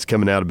announcements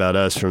coming out about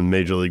us from the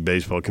Major League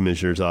Baseball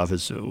Commissioner's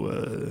office.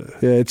 So,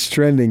 yeah, it's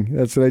trending.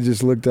 That's what I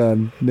just looked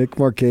on. Nick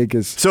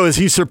Markakis. So has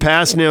he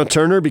surpassed now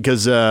Turner?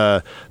 Because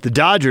the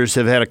Dodgers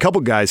have had a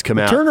couple guys come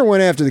out. Turner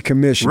went after the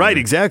commissioner. Right,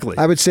 exactly.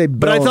 I would say Bellinger.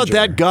 But I thought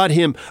that got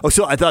him.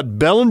 So I thought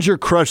Bellinger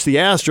crushed the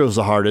Astros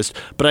the hardest,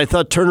 but I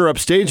thought Turner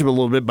upstaged him a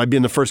little bit by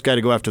being the first guy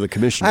to go after the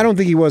commissioner. I don't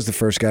think he was the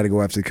first guy to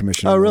go after the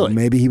commissioner. Oh, really?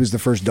 Maybe he was the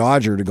first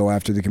Dodger to go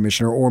after the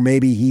commissioner, or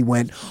maybe he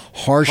went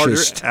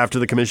harshest. Harder after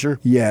the commissioner?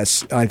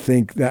 Yes, I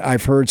think that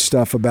I've heard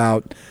stuff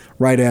about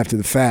right after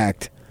the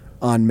fact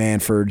on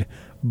Manfred,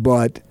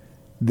 but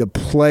the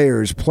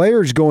players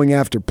going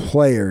after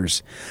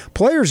players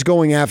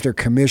going after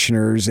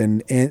commissioners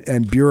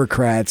and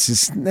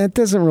bureaucrats, that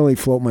doesn't really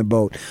float my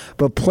boat.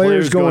 But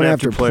players going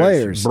after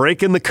players.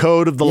 Breaking the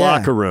code of the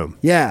locker room.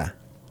 Yeah.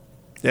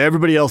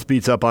 Everybody else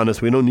beats up on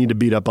us. We don't need to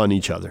beat up on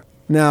each other.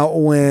 Now,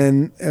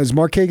 as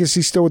Markakis,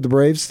 he's still with the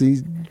Braves,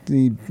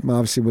 he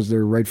obviously was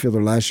their right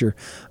fielder last year,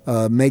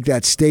 make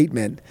that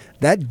statement,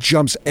 that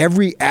jumps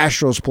every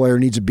Astros player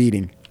needs a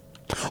beating.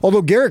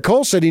 Although Garrett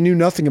Cole said he knew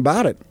nothing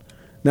about it.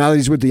 Now that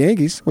he's with the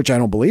Yankees, which I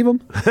don't believe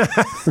him.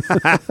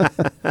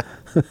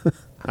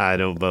 I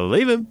don't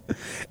believe him.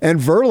 And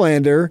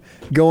Verlander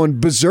going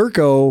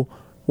berserko,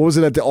 what was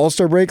it, at the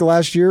All-Star break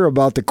last year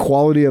about the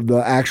quality of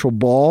the actual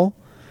ball,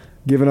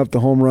 giving up the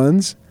home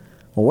runs?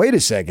 Well, wait a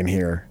second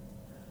here.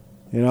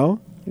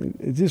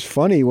 It's just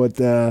funny what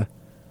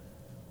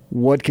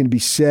can be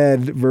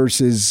said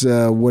versus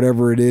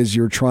whatever it is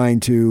you're trying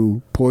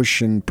to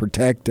push and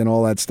protect and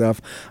all that stuff.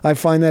 I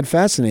find that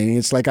fascinating.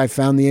 It's like I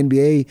found the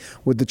NBA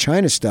with the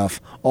China stuff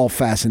all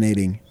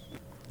fascinating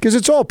because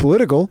it's all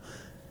political.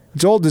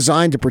 It's all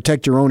designed to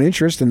protect your own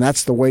interest, and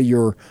that's the way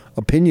your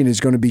opinion is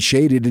going to be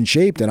shaded and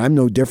shaped, and I'm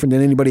no different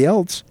than anybody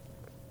else.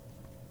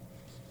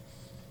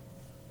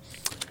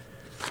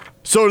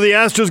 So are the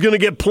Astros going to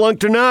get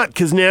plunked or not?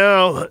 Because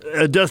now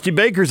Dusty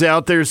Baker's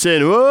out there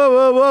saying,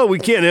 whoa, we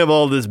can't have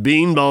all this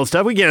beanball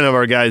stuff. We can't have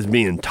our guys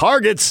being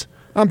targets.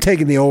 I'm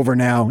taking the over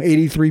now,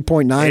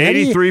 83.9.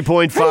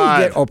 83.5.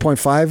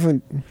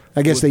 0.5.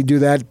 I guess they do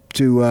that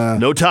to...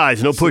 no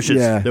ties, no pushes.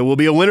 Yeah. There will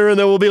be a winner and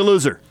there will be a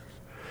loser.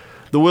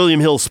 The William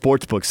Hill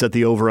Sportsbook set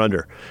the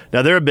over-under.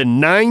 Now, there have been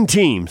 9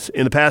 teams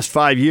in the past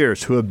 5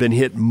 years who have been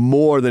hit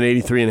more than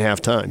 83.5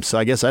 times. So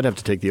I guess I'd have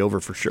to take the over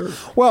for sure.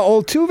 Well,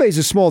 Altuve's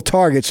a small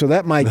target, so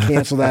that might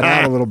cancel that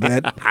out a little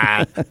bit.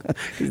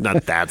 He's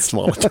not that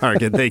small a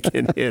target. They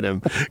can hit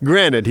him.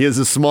 Granted, he is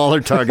a smaller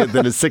target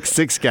than a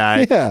 6'6"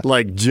 guy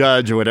like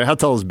Judge or whatever. How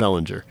tall is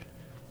Bellinger?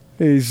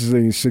 He's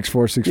 6'4",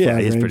 6'5". Yeah,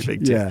 he's pretty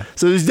big too. Yeah.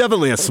 So he's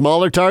definitely a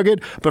smaller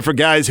target, but for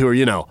guys who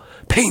are,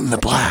 painting the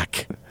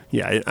black...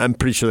 Yeah, I'm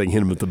pretty sure they can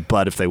hit him with the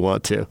butt if they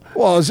want to.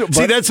 Well,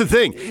 see, that's the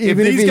thing.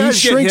 Even if he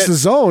shrinks the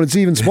zone, it's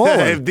even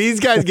smaller. If these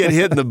guys get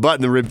hit in the butt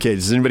and the rib cage,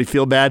 does anybody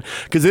feel bad?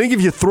 Because I think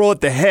if you throw at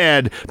the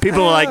head,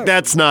 people are like,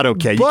 that's not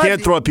okay. You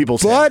can't throw at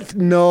people's head. But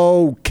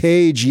no,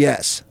 cage,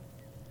 yes.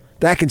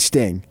 That can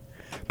sting,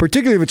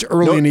 particularly if it's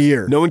early in the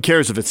year. No one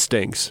cares if it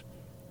stings.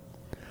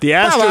 The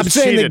Astros I'm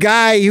saying cheated. The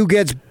guy who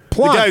gets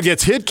plunked. The guy who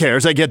gets hit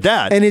cares. I get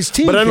that. And his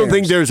team But I don't cares.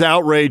 think there's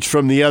outrage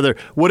from the other.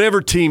 Whatever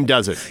team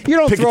does it. You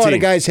don't throw at a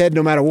guy's head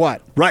no matter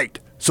what. Right.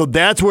 So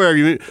that's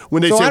where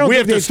when they say we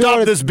have to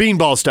stop this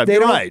beanball stuff,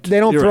 you're right. They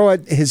don't throw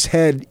at his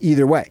head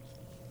either way.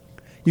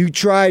 You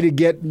try to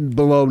get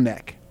below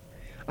neck.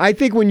 I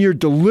think when you're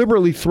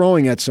deliberately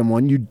throwing at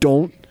someone, you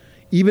don't,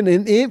 even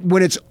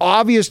when it's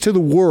obvious to the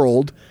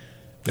world.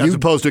 As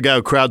opposed to a guy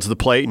who crowds the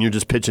plate and you're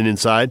just pitching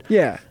inside?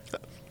 Yeah.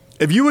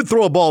 If you would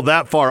throw a ball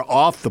that far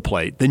off the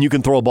plate, then you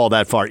can throw a ball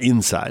that far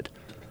inside.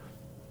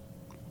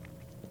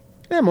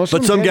 Yeah, most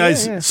But of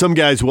them some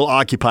guys will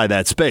occupy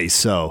that space.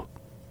 So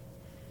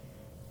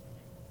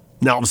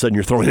now all of a sudden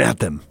you're throwing at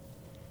them.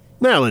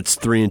 Now it's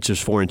 3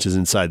 inches, 4 inches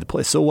inside the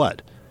plate. So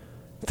what?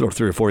 Throw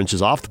 3 or 4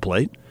 inches off the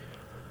plate.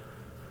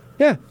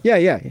 Yeah.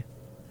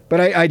 But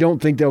I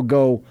don't think they'll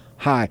go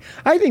high.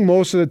 I think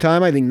most of the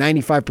time, I think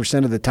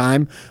 95% of the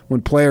time,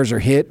 when players are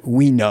hit,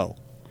 we know.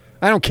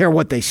 I don't care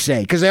what they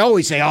say, because they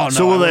always say, "Oh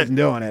no, I wasn't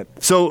doing it."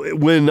 So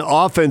when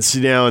offense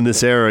now in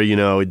this era,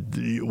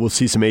 we'll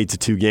see some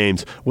 8-2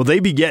 games. Will they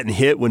be getting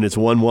hit when it's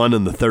 1-1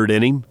 in the third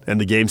inning and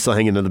the game's still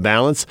hanging in the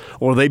balance,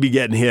 or will they be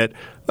getting hit?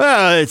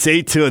 Well, it's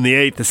 8-2 in the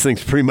eighth. This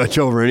thing's pretty much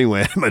over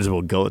anyway. I might as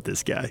well go with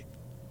this guy.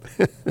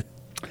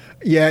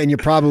 Yeah, and you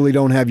probably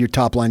don't have your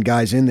top line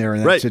guys in there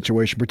in that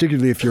situation,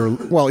 particularly if you're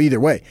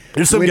either way.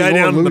 There's some guy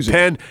down in the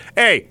pen.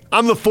 Hey,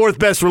 I'm the fourth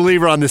best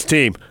reliever on this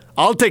team.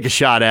 I'll take a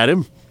shot at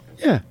him.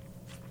 Yeah.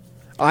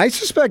 I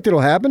suspect it'll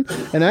happen,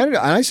 and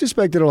I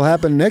suspect it'll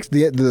happen next.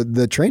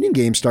 The training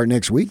games start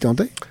next week, don't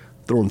they?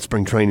 Throwing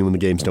spring training when the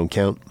games don't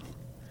count.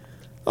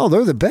 Oh,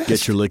 they're the best.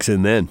 Get your licks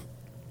in then.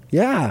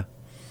 Yeah.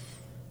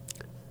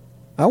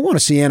 I want to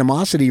see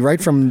animosity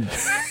right from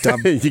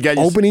the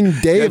opening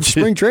day of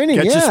spring training.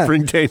 Got your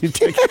spring training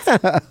tickets.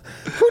 Yeah.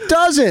 Who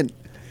doesn't?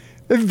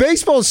 If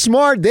baseball's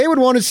smart, they would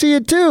want to see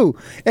it too.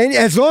 And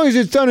as long as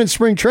it's done in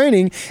spring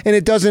training and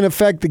it doesn't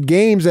affect the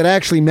games that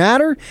actually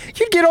matter,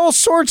 you'd get all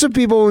sorts of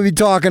people would be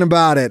talking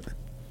about it.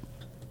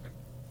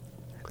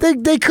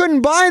 They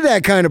couldn't buy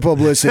that kind of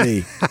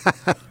publicity.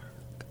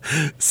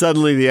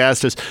 Suddenly the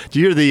Astros. Do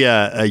you hear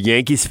the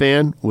Yankees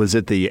fan was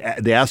at the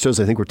Astros?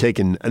 I think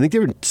they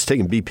were just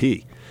taking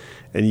BP,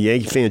 and the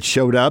Yankee fans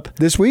showed up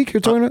this week.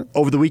 You're talking about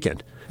over the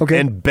weekend. Okay.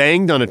 And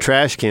banged on a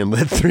trash can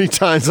lid 3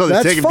 times while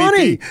they're taking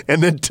funny. BP,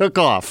 and then took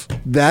off.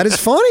 That is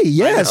funny.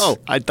 Yes,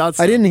 I thought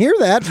so. I didn't hear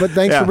that, but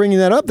thanks for bringing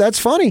that up. That's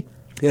funny.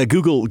 Yeah,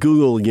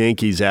 Google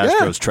Yankees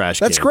Astros trash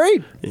can. That's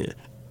great. Yeah.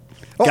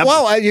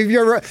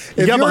 If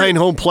you got behind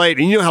home plate,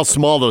 and you know how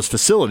small those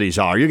facilities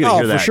are. You're going to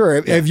hear that. Oh, for sure.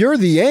 Yeah. If you're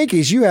the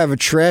Yankees, you have a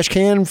trash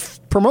can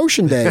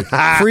promotion day.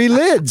 Free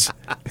lids.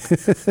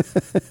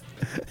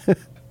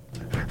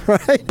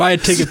 Right? Buy a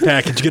ticket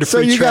package, get a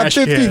free trash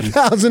can. So you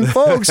got 50,000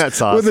 folks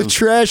That's awesome. with a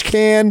trash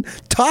can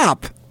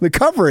top, the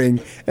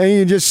covering, and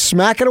you just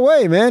smack it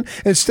away, man.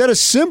 Instead of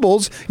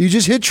symbols, you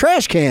just hit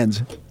trash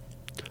cans.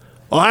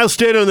 Ohio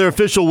State on their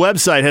official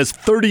website has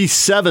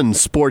 37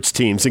 sports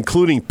teams,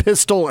 including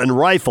pistol and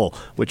rifle,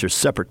 which are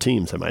separate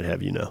teams, I might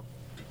have you know.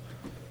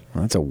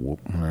 Well, that's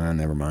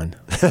never mind.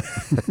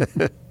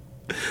 They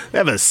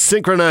have a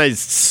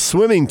synchronized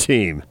swimming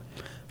team.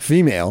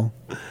 Female.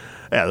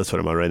 Yeah, that's what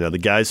I'm on right now. The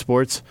guys'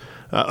 sports.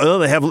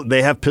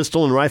 They have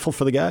pistol and rifle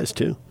for the guys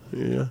too.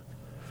 Yeah.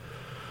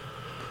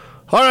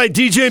 All right,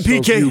 DJ and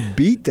PK. So if you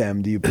beat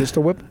them, do you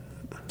pistol whip?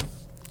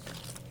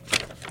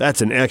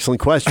 That's an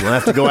excellent question. We'll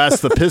have to go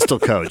ask the pistol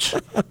coach.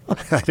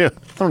 I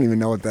don't even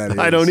know what that is.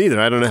 I don't either.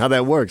 I don't know how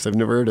that works. I've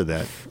never heard of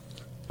that.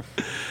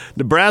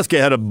 Nebraska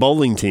had a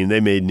bowling team. They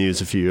made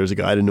news a few years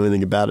ago. I didn't know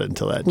anything about it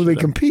until that. Who do they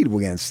compete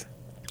against?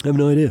 I have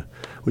no idea.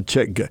 We'll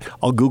check.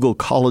 I'll Google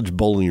college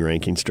bowling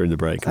rankings during the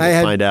break and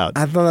we'll find out.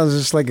 I thought that was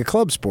just like a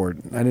club sport.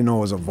 I didn't know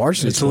it was a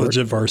varsity sport. It's a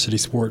legit varsity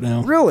sport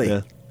now. Really?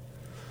 Yeah.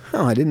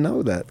 Oh, I didn't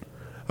know that.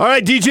 All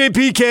right, DJ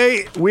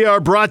PK, we are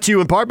brought to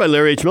you in part by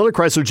Larry H. Miller,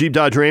 Chrysler, Jeep,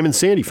 Dodge, Ram, and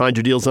Sandy. Find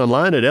your deals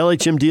online at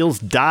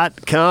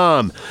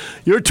lhmdeals.com.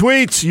 Your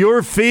tweets,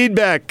 your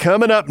feedback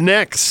coming up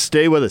next.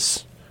 Stay with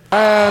us.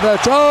 And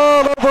it's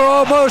all over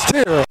almost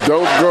here.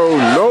 Don't go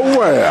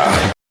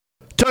nowhere.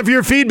 Time for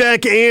your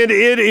feedback, and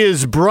it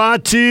is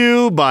brought to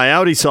you by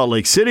Audi Salt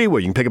Lake City,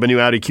 where you can pick up a new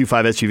Audi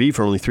Q5 SUV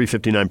for only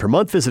 $359 per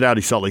month. Visit Audi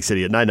Salt Lake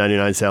City at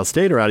 999 South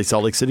State or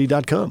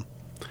AudiSaltLakeCity.com.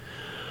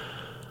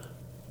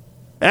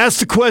 Asked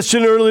the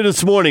question earlier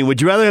this morning, would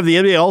you rather have the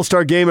NBA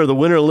All-Star Game or the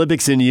Winter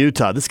Olympics in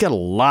Utah? This got a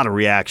lot of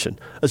reaction,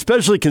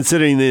 especially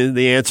considering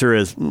the answer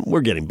is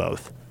we're getting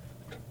both.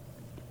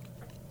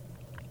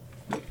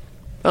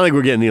 I think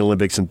we're getting the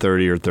Olympics in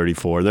 30 or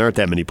 34. There aren't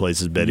that many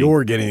places bidding.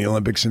 You're getting the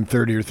Olympics in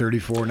 30 or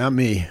 34, not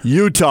me.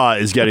 Utah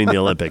is getting the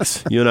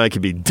Olympics. You and I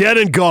could be dead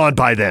and gone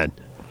by then.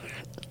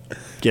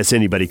 Guess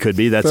anybody could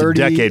be. That's a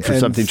decade for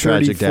something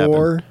tragic to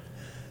happen.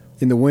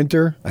 In the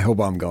winter, I hope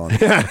I'm gone.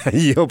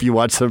 You hope you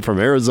watch them from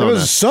Arizona. It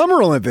was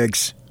Summer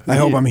Olympics. I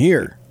hope I'm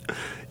here.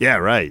 Yeah,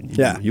 right.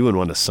 Yeah. You wouldn't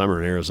want a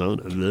summer in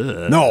Arizona.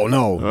 Ugh. No,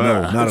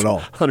 not at all.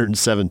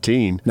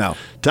 117. No.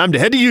 Time to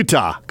head to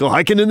Utah. Go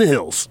hiking in the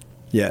hills.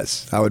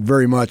 Yes. I would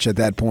very much at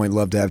that point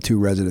love to have 2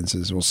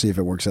 residences. We'll see if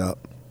it works out.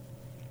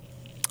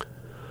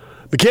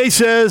 McKay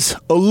says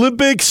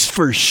Olympics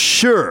for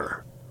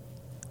sure.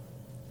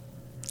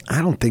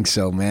 I don't think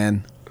so,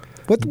 man.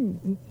 What?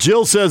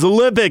 Jill says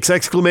Olympics,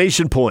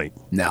 exclamation point.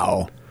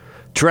 No.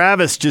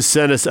 Travis just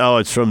sent us,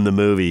 it's from the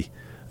movie.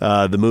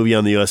 The movie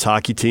on the U.S.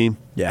 hockey team.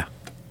 Yeah.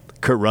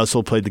 Kurt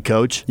Russell played the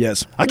coach.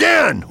 Yes.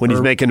 Again, when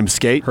he's making him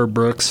skate. Herb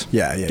Brooks.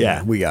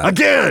 Yeah. We got it.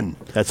 Again.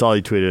 That's all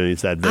he tweeted.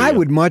 Is that video. I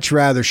would much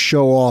rather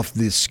show off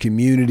this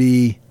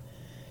community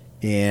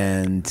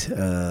and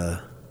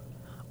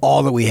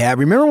all that we have.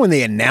 Remember when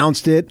they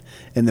announced it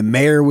and the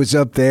mayor was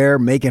up there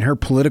making her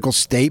political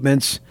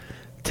statements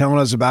telling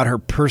us about her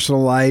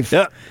personal life.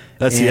 Yeah,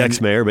 that's the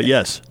ex-mayor, but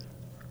yes.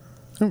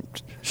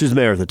 She was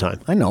mayor at the time.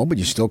 I know, but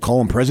you still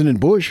call him President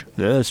Bush.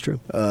 Yeah, that's true.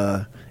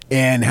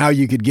 And how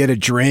you could get a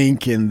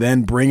drink and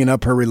then bringing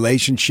up her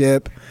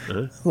relationship.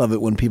 I love it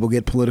when people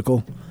get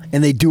political.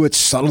 And they do it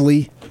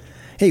subtly.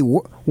 Hey,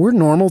 we're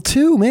normal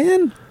too,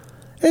 man.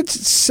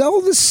 It's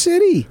sell the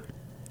city.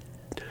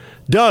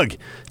 Doug,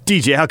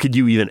 DJ, how could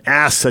you even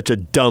ask such a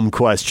dumb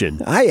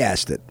question? I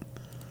asked it.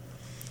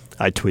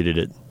 I tweeted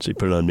it, so you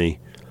put it on me.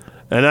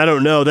 And I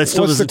don't know. That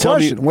still What's doesn't the tell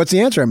question? me. What's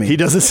the answer? I mean, He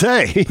doesn't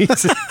say. He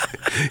just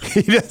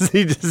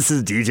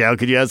says, DJ, how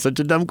could you ask such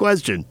a dumb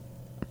question?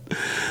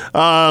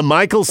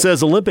 Michael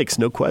says Olympics,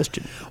 no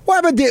question.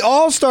 Why? But the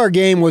All-Star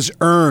game was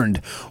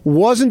earned.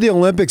 Wasn't the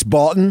Olympics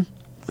bought?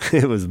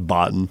 It was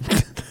boughten.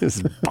 It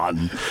was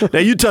boughten. Now,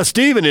 Utah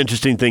Steve, an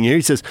interesting thing here.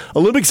 He says,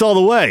 Olympics all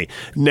the way.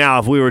 Now,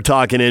 if we were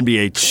talking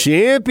NBA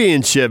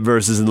championship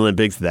versus an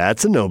Olympics,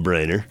 that's a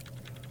no-brainer.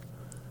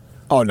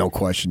 Oh, no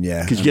question,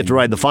 yeah. Because you get to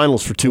ride the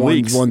finals for 2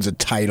 weeks. One's a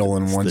title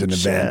and one's an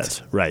event.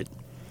 Jazz. Right.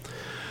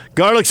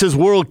 Garlic says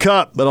World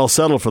Cup, but I'll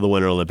settle for the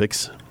Winter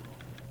Olympics.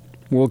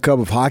 World Cup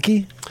of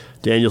hockey?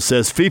 Daniel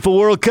says FIFA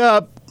World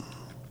Cup.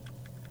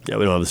 Yeah,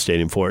 we don't have a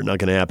stadium for it. Not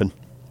going to happen.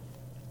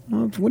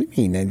 Well, what do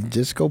you mean?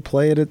 Just go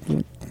play it at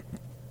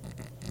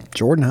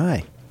Jordan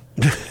High.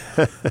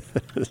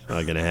 It's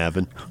not going to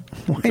happen.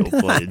 Why Go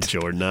play at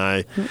Jordan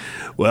High.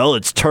 Well,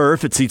 it's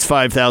turf. It seats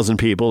 5,000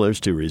 people. There's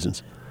 2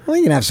 reasons. Well,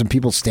 you can have some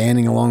people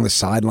standing along the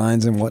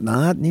sidelines and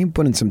whatnot. And you can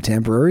put in some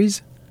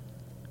temporaries.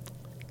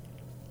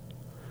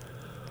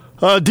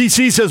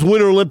 DC says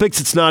Winter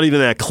Olympics, it's not even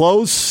that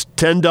close.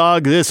 10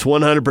 Dog, this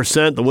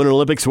 100%. The Winter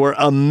Olympics were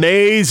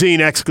amazing!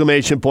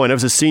 Exclamation point. I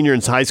was a senior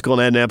in high school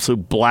and had an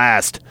absolute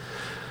blast.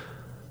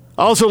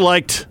 I also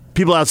liked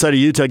people outside of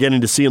Utah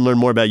getting to see and learn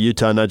more about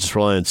Utah, not just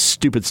rely on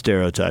stupid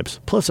stereotypes.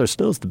 Plus, our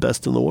snow's the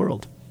best in the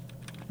world.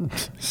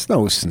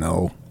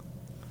 Snow.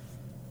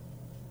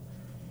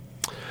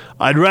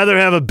 I'd rather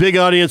have a big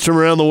audience from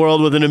around the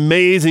world with an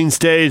amazing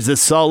stage that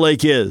Salt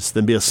Lake is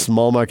than be a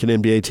small market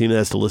NBA team that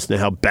has to listen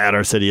to how bad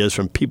our city is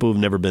from people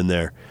who've never been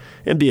there.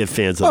 NBA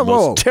fans are the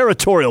most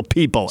territorial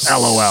people,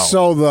 LOL.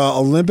 So the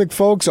Olympic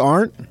folks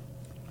aren't?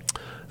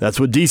 That's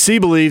what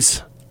DC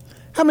believes.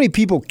 How many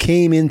people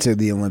came into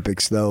the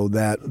Olympics, though,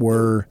 that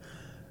were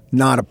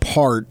not a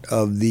part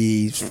of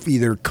the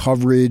either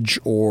coverage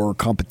or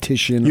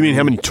competition? You mean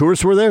how many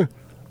tourists were there?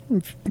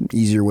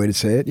 Easier way to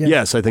say it, yeah.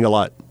 Yes, I think a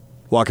lot.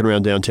 Walking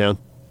around downtown,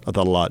 I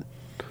thought a lot.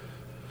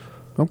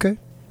 Okay.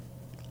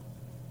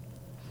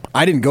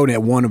 I didn't go to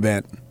one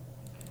event.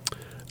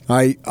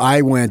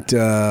 I went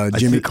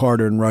Jimmy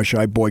Carter in Russia.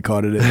 I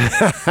boycotted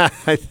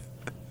it.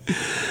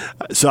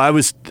 So I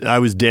was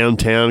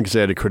downtown because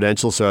I had a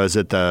credential. So I was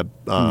at the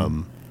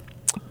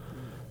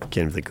can't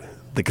even think,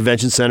 the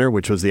convention center,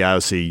 which was the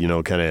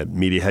IOC, kind of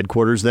media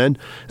headquarters then.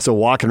 So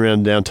walking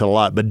around downtown a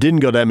lot, but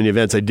didn't go to that many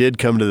events. I did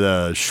come to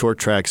the short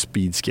track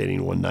speed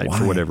skating one night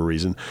for whatever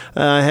reason.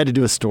 I had to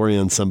do a story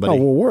on somebody. Oh,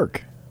 well,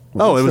 work.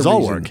 Well, it was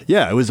all work.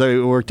 Yeah, I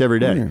worked every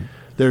day.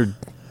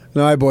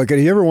 No, I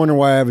boycotted. You ever wonder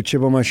why I have a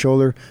chip on my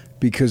shoulder?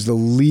 Because the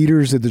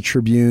leaders of the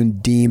Tribune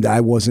deemed I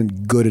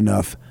wasn't good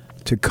enough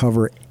to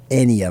cover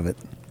any of it.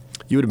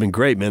 You would have been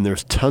great, man.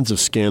 There's tons of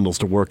scandals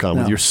to work on.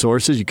 With your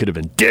sources, you could have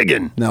been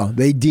digging. No,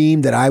 they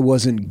deemed that I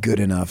wasn't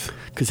good enough.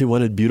 Because they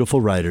wanted beautiful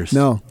writers.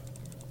 No,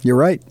 you're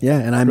right. Yeah,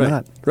 and I'm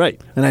not.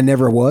 Right. And I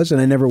never was, and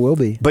I never will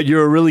be. But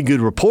you're a really good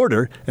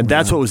reporter, and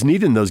that's what was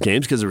needed in those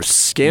games because there were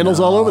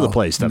scandals all over the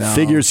place. The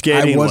figure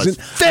skating was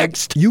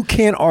fixed. You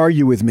can't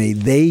argue with me.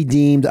 They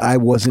deemed I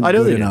wasn't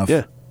good enough.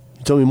 Yeah.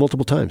 You told me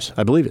multiple times.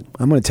 I believe it.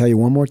 I'm going to tell you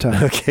one more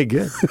time. Okay,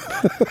 good.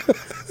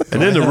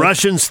 And then the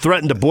Russians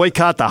threatened to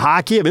boycott the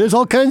hockey. I mean, there's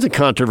all kinds of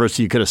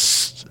controversy you could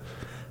have.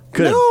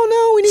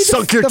 No, we need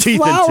sunk your teeth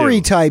into. The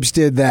flowery types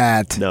did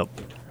that. No.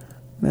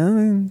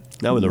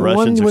 Not when the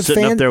Russians were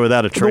sitting up there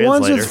without a translator. The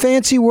ones with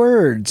fancy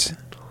words.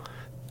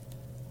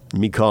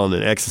 Me calling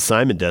an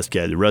ex-assignment desk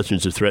guy. The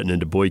Russians are threatening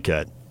to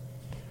boycott.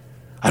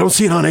 I don't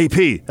see it on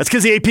AP. That's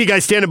because the AP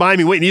guy's standing behind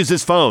me waiting to use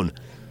his phone.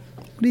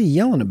 What are you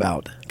yelling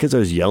about? Because I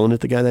was yelling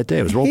at the guy that day.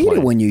 I was role-playing. I hate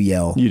it when you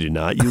yell. You do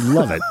not. You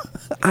love it.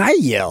 I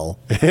yell.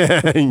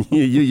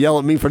 You yell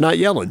at me for not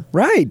yelling.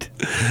 Right.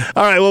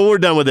 All right, well, we're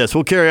done with this.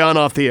 We'll carry on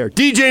off the air.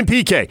 DJ and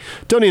PK,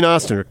 Tony and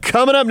Austin are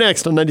coming up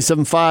next on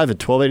 97.5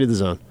 at 1280 The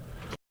Zone.